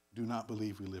do not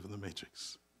believe we live in the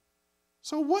matrix.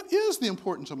 So what is the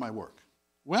importance of my work?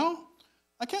 Well,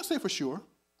 I can't say for sure,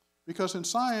 because in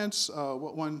science,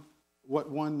 the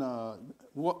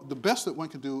best that one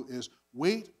can do is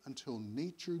wait until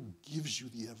nature gives you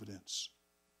the evidence.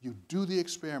 You do the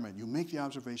experiment, you make the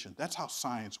observation. That's how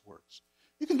science works.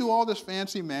 You can do all this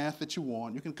fancy math that you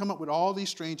want, you can come up with all these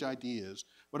strange ideas,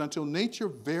 but until nature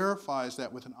verifies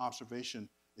that with an observation,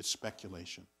 it's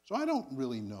speculation. So I don't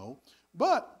really know,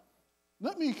 but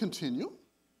let me continue.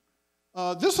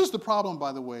 This is the problem,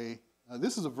 by the way.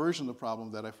 This is a version of the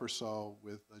problem that I first saw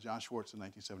with John Schwartz in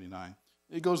 1979.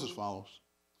 It goes as follows.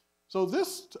 So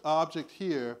this object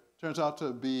here turns out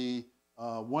to be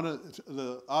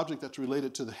the object that's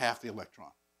related to the half the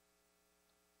electron.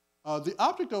 The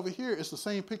object over here is the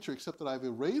same picture, except that I've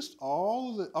erased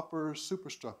all of the upper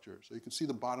superstructure, so you can see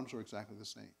the bottoms are exactly the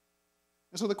same.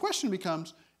 And so the question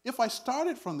becomes, if I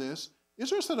started from this, is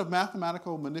there a set of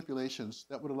mathematical manipulations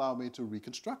that would allow me to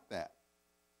reconstruct that?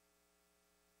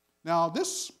 Now,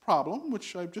 this problem,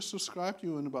 which I've just described to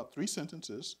you in about 3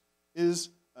 sentences, is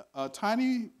a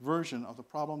tiny version of the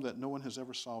problem that no one has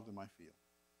ever solved in my field.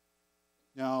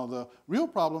 Now, the real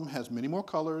problem has many more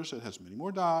colors, it has many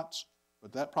more dots,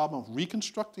 but that problem of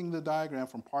reconstructing the diagram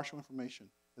from partial information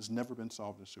has never been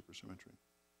solved in supersymmetry.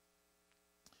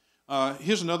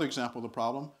 Here's another example of the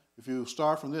problem. If you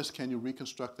start from this, can you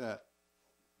reconstruct that?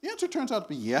 The answer turns out to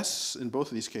be yes in both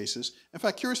of these cases. In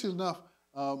fact, curiously enough,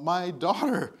 I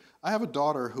have a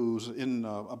daughter who's in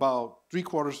about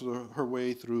 3/4 of her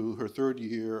way through her 3rd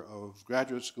year of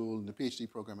graduate school in the PhD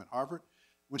program at Harvard.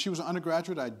 When she was an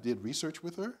undergraduate, I did research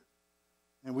with her,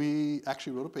 and we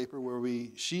actually wrote a paper where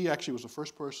she actually was the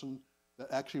first person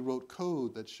that actually wrote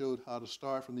code that showed how to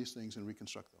start from these things and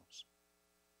reconstruct those.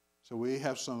 So we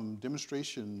have some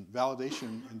demonstration,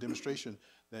 validation and demonstration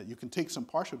that you can take some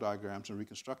partial diagrams and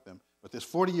reconstruct them. But this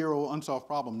 40-year-old unsolved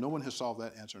problem, no one has solved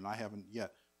that answer, and I haven't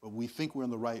yet. But we think we're on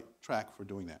the right track for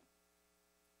doing that.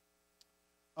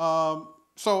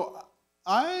 So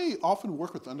I often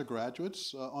work with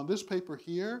undergraduates. On this paper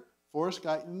here, Forrest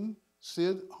Guyton,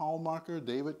 Sid Hallmarker,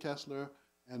 David Kessler,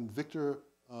 and Victor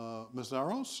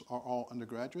Mazaros are all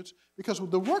undergraduates. Because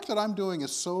the work that I'm doing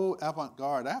is so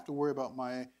avant-garde, I have to worry about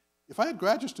if I had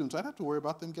graduate students, I'd have to worry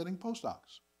about them getting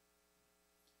postdocs.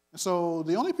 And so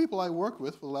the only people I worked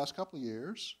with for the last couple of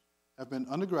years have been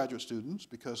undergraduate students,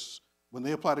 because when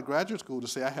they apply to graduate school, to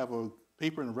say I have a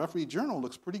paper in a referee journal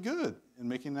looks pretty good in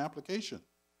making an application.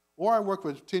 Or I work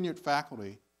with tenured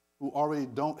faculty who already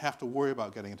don't have to worry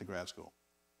about getting into grad school.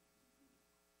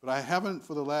 But I haven't,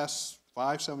 for the last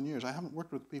 5, 7 years, I haven't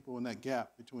worked with people in that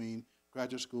gap between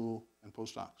graduate school and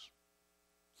postdocs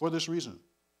for this reason.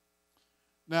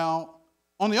 Now,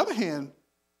 on the other hand,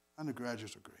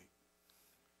 undergraduates are great.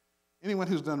 Anyone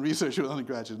who's done research with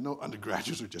undergraduates knows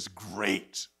undergraduates are just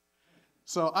great.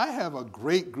 So I have a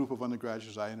great group of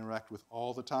undergraduates I interact with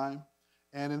all the time.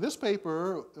 And in this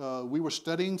paper, we were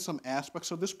studying some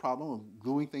aspects of this problem of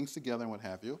gluing things together and what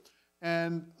have you.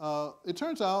 And it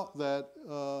turns out that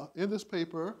in this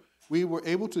paper, we were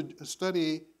able to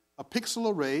study a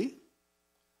pixel array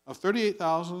of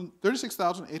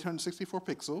 36,864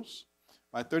 pixels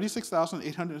by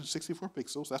 36,864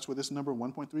 pixels. That's where this number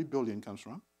 1.3 billion comes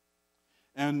from.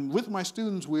 And with my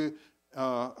students,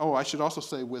 I should also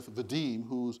say with Vadim,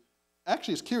 who's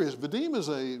actually is curious. Vadim is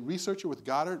a researcher with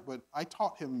Goddard, but I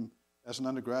taught him as an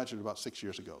undergraduate about 6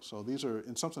 years ago. So these are,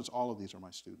 in some sense, all of these are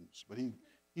my students. But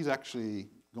he's actually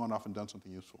gone off and done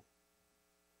something useful.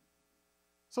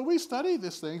 So we studied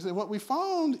these things, and what we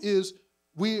found is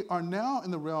we are now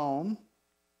in the realm.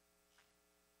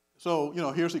 So,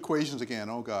 here's equations again.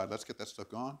 Oh, God, let's get that stuff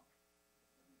gone.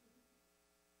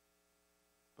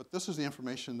 But this is the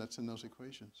information that's in those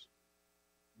equations.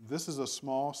 This is a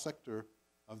small sector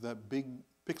of that big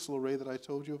pixel array that I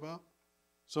told you about.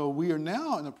 So we are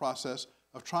now in the process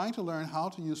of trying to learn how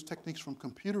to use techniques from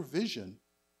computer vision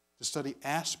to study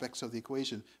aspects of the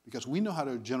equation, because we know how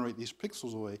to generate these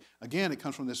pixels away. Again, it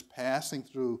comes from this passing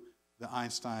through the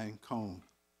Einstein cone.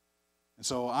 And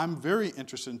so I'm very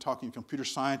interested in talking to computer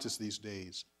scientists these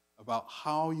days about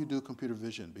how you do computer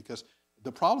vision, because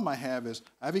the problem I have is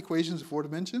I have equations in 4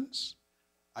 dimensions.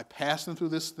 I pass them through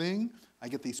this thing. I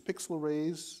get these pixel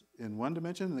arrays in 1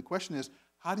 dimension. And the question is,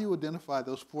 how do you identify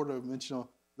those four-dimensional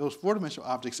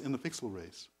objects in the pixel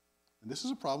arrays? And this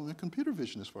is a problem in computer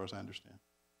vision as far as I understand.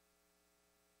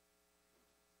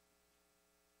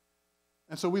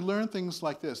 And so we learn things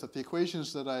like this, that the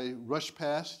equations that I rushed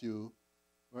past you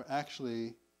were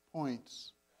actually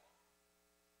points.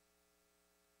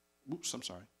 Oops, I'm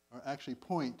sorry. Are actually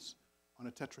points on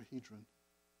a tetrahedron.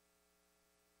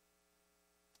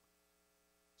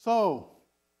 So,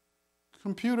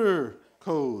 computer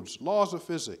codes, laws of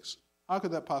physics, how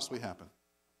could that possibly happen?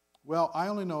 Well, I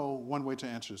only know one way to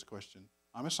answer this question.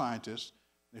 I'm a scientist,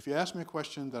 and if you ask me a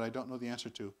question that I don't know the answer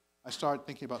to, I start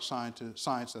thinking about science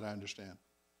that I understand.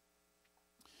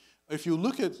 If you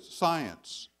look at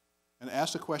science and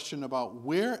ask a question about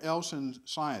where else in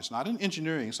science, not in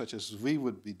engineering such as we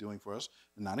would be doing for us,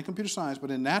 and not in computer science, but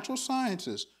in natural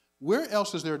sciences, where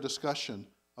else is there a discussion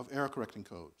of error correcting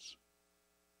codes?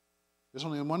 There's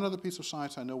only one other piece of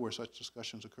science I know where such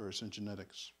discussions occur. It's in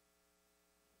genetics.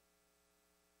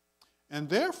 And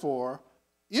therefore,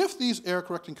 if these error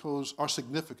correcting codes are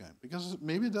significant, because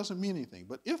maybe it doesn't mean anything,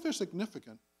 but if they're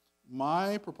significant,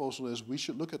 my proposal is we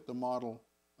should look at the model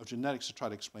of genetics to try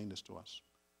to explain this to us.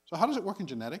 So how does it work in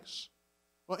genetics?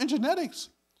 Well, in genetics,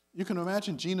 you can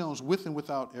imagine genomes with and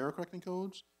without error correcting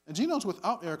codes. And genomes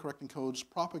without error correcting codes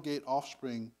propagate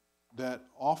offspring that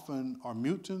often are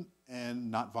mutant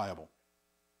and not viable.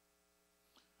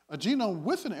 A genome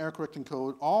with an error correcting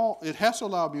code, it has to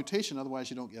allow mutation, otherwise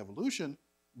you don't get evolution,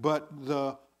 but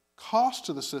the cost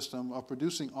to the system of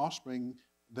producing offspring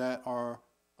that are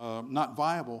not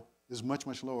viable is much,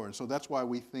 much lower. And so that's why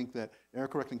we think that error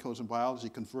correcting codes in biology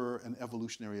confer an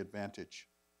evolutionary advantage.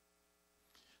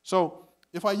 So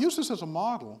if I use this as a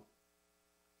model,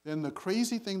 then the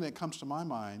crazy thing that comes to my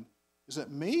mind is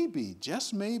that maybe,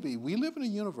 just maybe, we live in a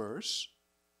universe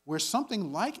where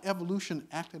something like evolution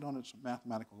acted on its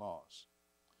mathematical laws.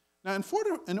 Now,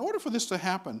 in order for this to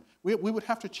happen, we would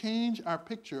have to change our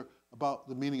picture about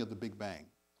the meaning of the Big Bang.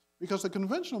 Because the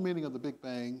conventional meaning of the Big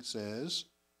Bang says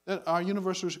that our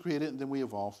universe was created and then we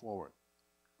evolved forward.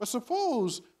 But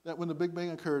suppose that when the Big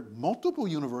Bang occurred, multiple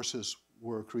universes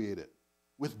were created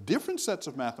with different sets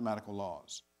of mathematical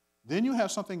laws. Then you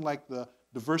have something like the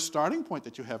diverse starting point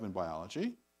that you have in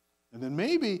biology. And then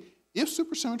maybe if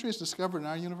supersymmetry is discovered in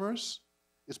our universe,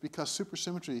 it's because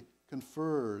supersymmetry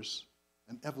confers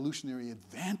an evolutionary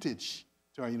advantage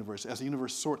to our universe as the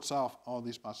universe sorts out all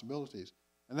these possibilities.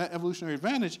 And that evolutionary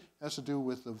advantage has to do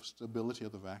with the stability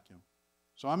of the vacuum.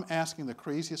 So I'm asking the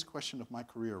craziest question of my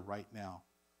career right now.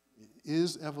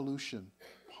 Is evolution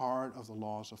part of the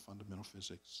laws of fundamental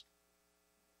physics?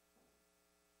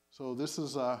 So this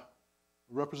is a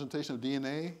representation of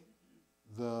DNA,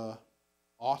 the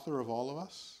author of all of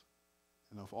us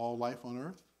and of all life on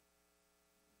Earth,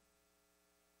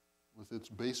 with its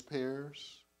base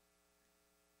pairs.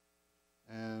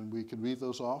 And we can read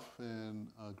those off in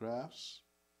graphs.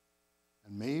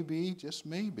 And maybe, just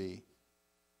maybe,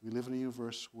 we live in a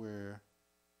universe where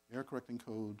error correcting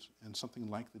codes and something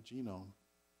like the genome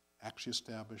actually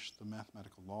establish the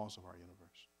mathematical laws of our universe.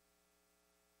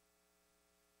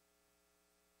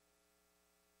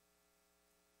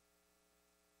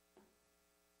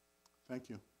 Thank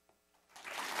you.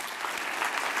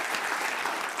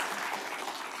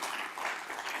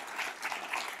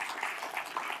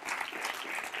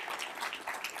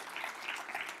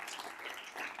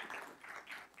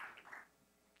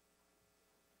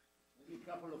 Maybe a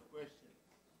couple of questions.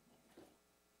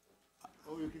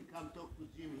 Or you can come talk to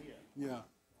Jim here. Yeah.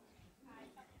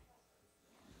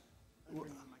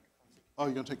 Oh,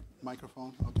 you're going to take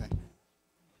microphone? Okay.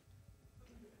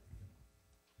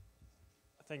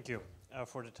 Thank you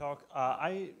for the talk.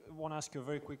 I want to ask you a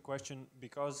very quick question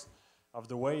because of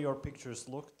the way your pictures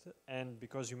looked and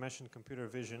because you mentioned computer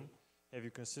vision. Have you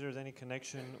considered any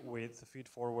connection with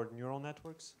feed-forward neural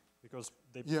networks? Because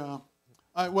they... Yeah.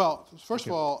 Well, first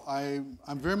of all,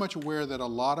 I'm very much aware that a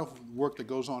lot of work that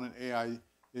goes on in AI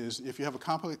is if you have a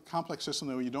complex system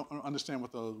where you don't understand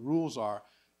what the rules are,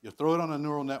 you throw it on a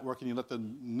neural network and you let the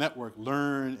network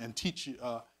learn and teach you,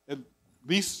 at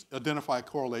least identify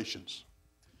correlations.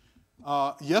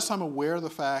 Yes, I'm aware of the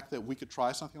fact that we could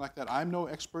try something like that. I'm no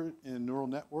expert in neural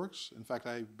networks. In fact,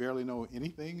 I barely know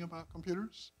anything about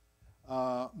computers.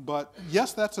 But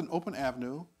yes, that's an open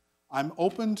avenue. I'm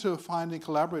open to finding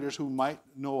collaborators who might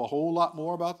know a whole lot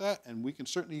more about that, and we can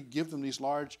certainly give them these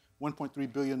large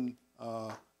 1.3 billion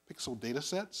pixel data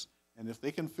sets. And if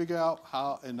they can figure out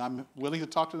how, and I'm willing to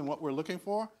talk to them what we're looking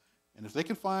for, and if they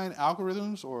can find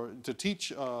algorithms or to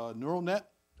teach neural net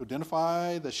to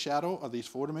identify the shadow of these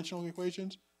four-dimensional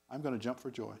equations, I'm going to jump for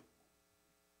joy.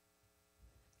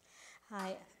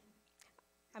 Hi.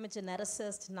 I'm a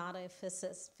geneticist, not a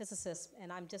physicist,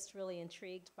 and I'm just really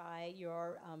intrigued by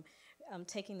your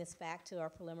taking this back to our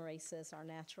polymerases, our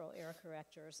natural error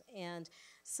correctors. And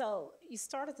so you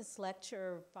started this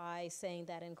lecture by saying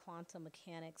that in quantum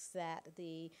mechanics that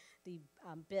the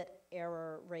bit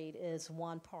error rate is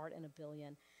 1 part in a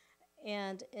billion.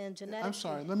 And in genetics... I'm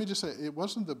sorry, let me just say, it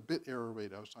wasn't the bit error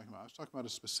rate I was talking about. I was talking about a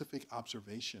specific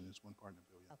observation is 1 part in a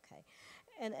billion. Okay.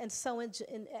 And so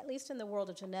at least in the world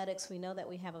of genetics, we know that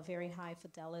we have a very high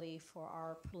fidelity for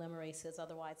our polymerases.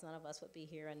 Otherwise, none of us would be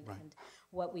here. And, Right. and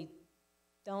what we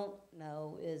don't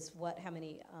know is how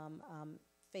many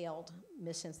failed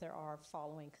missions there are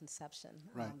following conception,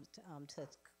 Right. to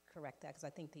correct that, because I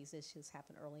think these issues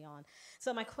happen early on.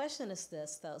 So my question is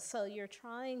this, though. So you're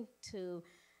trying to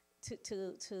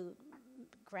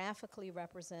graphically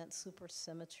represent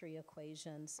supersymmetry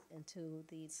equations into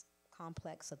these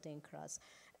complex adinkras,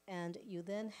 and you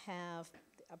then have,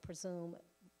 I presume,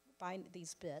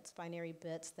 these bits, binary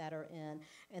bits that are in,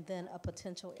 and then a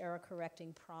potential error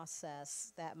correcting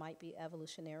process that might be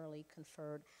evolutionarily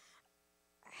conferred.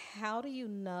 How do you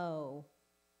know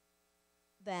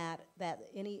that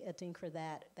any adinkra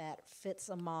that fits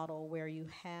a model where you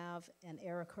have an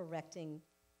error correcting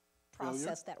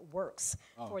process that works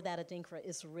for that adinkra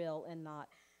is real and not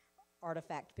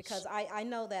artifact? Because I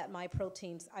know that my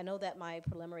proteins, I know that my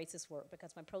polymerases work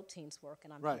because my proteins work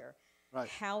and I'm here. Right.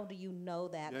 How do you know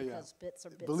that? Because bits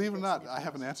are bits. Believe it or and not, bits I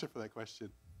have an information. answer for that question.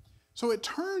 So it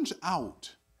turns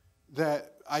out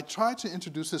that I tried to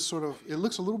introduce this sort of, it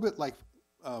looks a little bit like,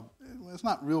 well, it's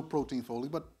not real protein folding,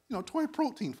 but toy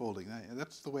protein folding.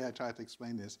 That's the way I tried to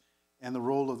explain this, and the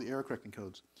role of the error correcting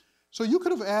codes. So you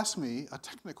could have asked me a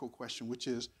technical question, which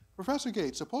is, Professor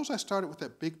Gates, suppose I started with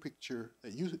that big picture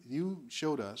that you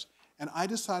showed us, and I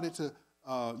decided to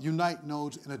unite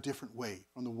nodes in a different way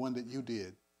from the one that you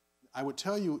did. I would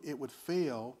tell you it would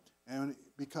fail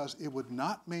because it would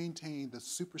not maintain the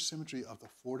supersymmetry of the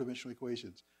 4-dimensional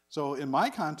equations. So in my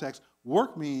context,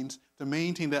 work means to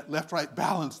maintain that left-right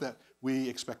balance that we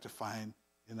expect to find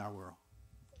in our world.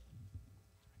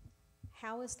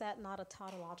 How is that not a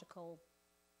tautological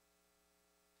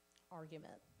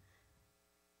argument?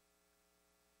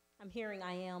 I'm hearing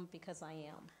I am because I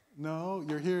am. No,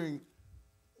 you're hearing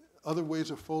other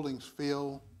ways of foldings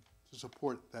fail to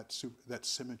support that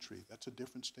symmetry. That's a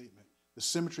different statement. The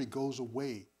symmetry goes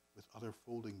away with other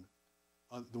folding,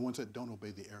 the ones that don't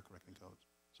obey the error correcting codes.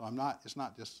 So it's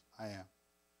not just I am.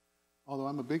 Although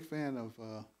I'm a big fan of,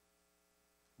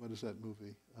 what is that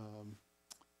movie?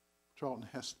 Charlton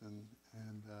Heston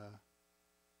and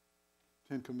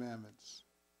 10 Commandments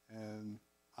and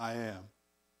I am.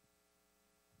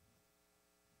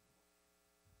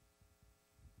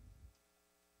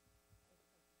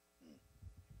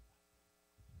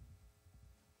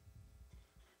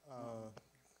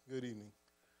 Good evening.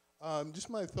 Just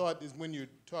my thought is when you're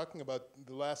talking about,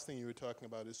 the last thing you were talking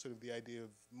about is sort of the idea of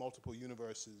multiple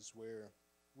universes where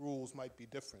rules might be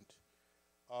different.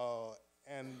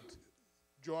 And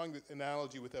drawing the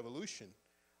analogy with evolution,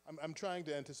 I'm trying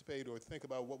to anticipate or think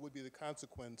about what would be the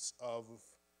consequence of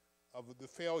the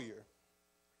failure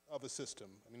of a system.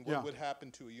 I mean, what would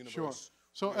happen to a universe? Sure.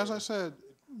 So as I said,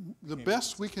 the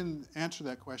best we can answer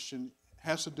that question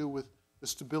has to do with the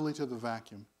stability of the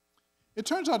vacuum. It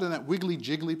turns out in that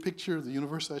wiggly-jiggly picture of the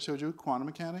universe that I showed you, quantum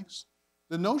mechanics,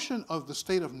 the notion of the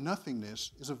state of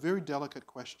nothingness is a very delicate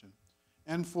question.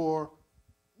 And for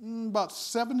about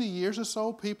 70 years or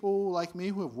so, people like me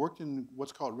who have worked in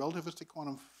what's called relativistic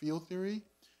quantum field theory,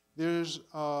 there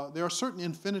are certain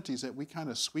infinities that we kind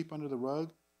of sweep under the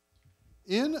rug.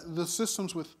 In the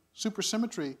systems with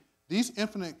supersymmetry, these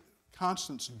infinite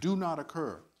constants do not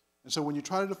occur. And so when you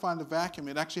try to define the vacuum,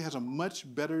 it actually has a much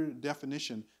better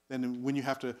definition than when you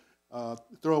have to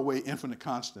throw away infinite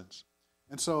constants.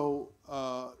 And so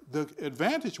the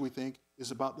advantage, we think,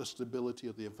 is about the stability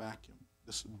of the vacuum,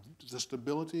 the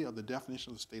stability of the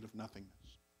definition of the state of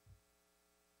nothingness.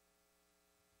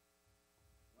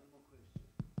 One more question.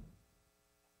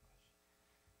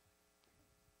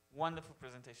 Wonderful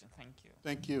presentation, thank you.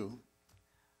 Thank you.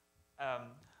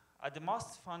 At the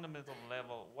most fundamental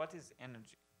level, what is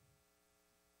energy?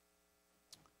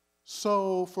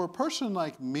 So for a person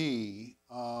like me,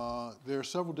 there are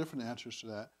several different answers to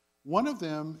that. One of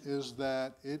them is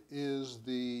that it is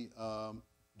the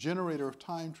generator of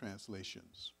time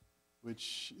translations,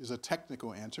 which is a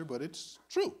technical answer, but it's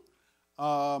true.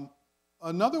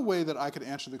 Another way that I could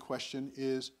answer the question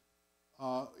is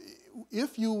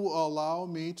if you allow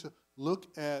me to look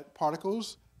at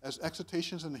particles as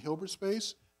excitations in the Hilbert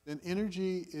space, then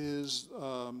energy is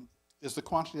the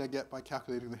quantity I get by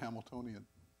calculating the Hamiltonian.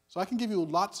 So I can give you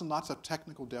lots and lots of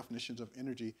technical definitions of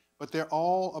energy, but they're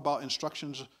all about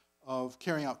instructions of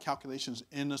carrying out calculations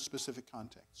in a specific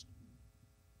context.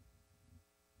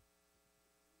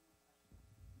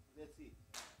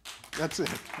 That's it.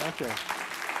 Okay.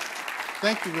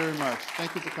 Thank you very much.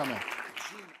 Thank you for coming.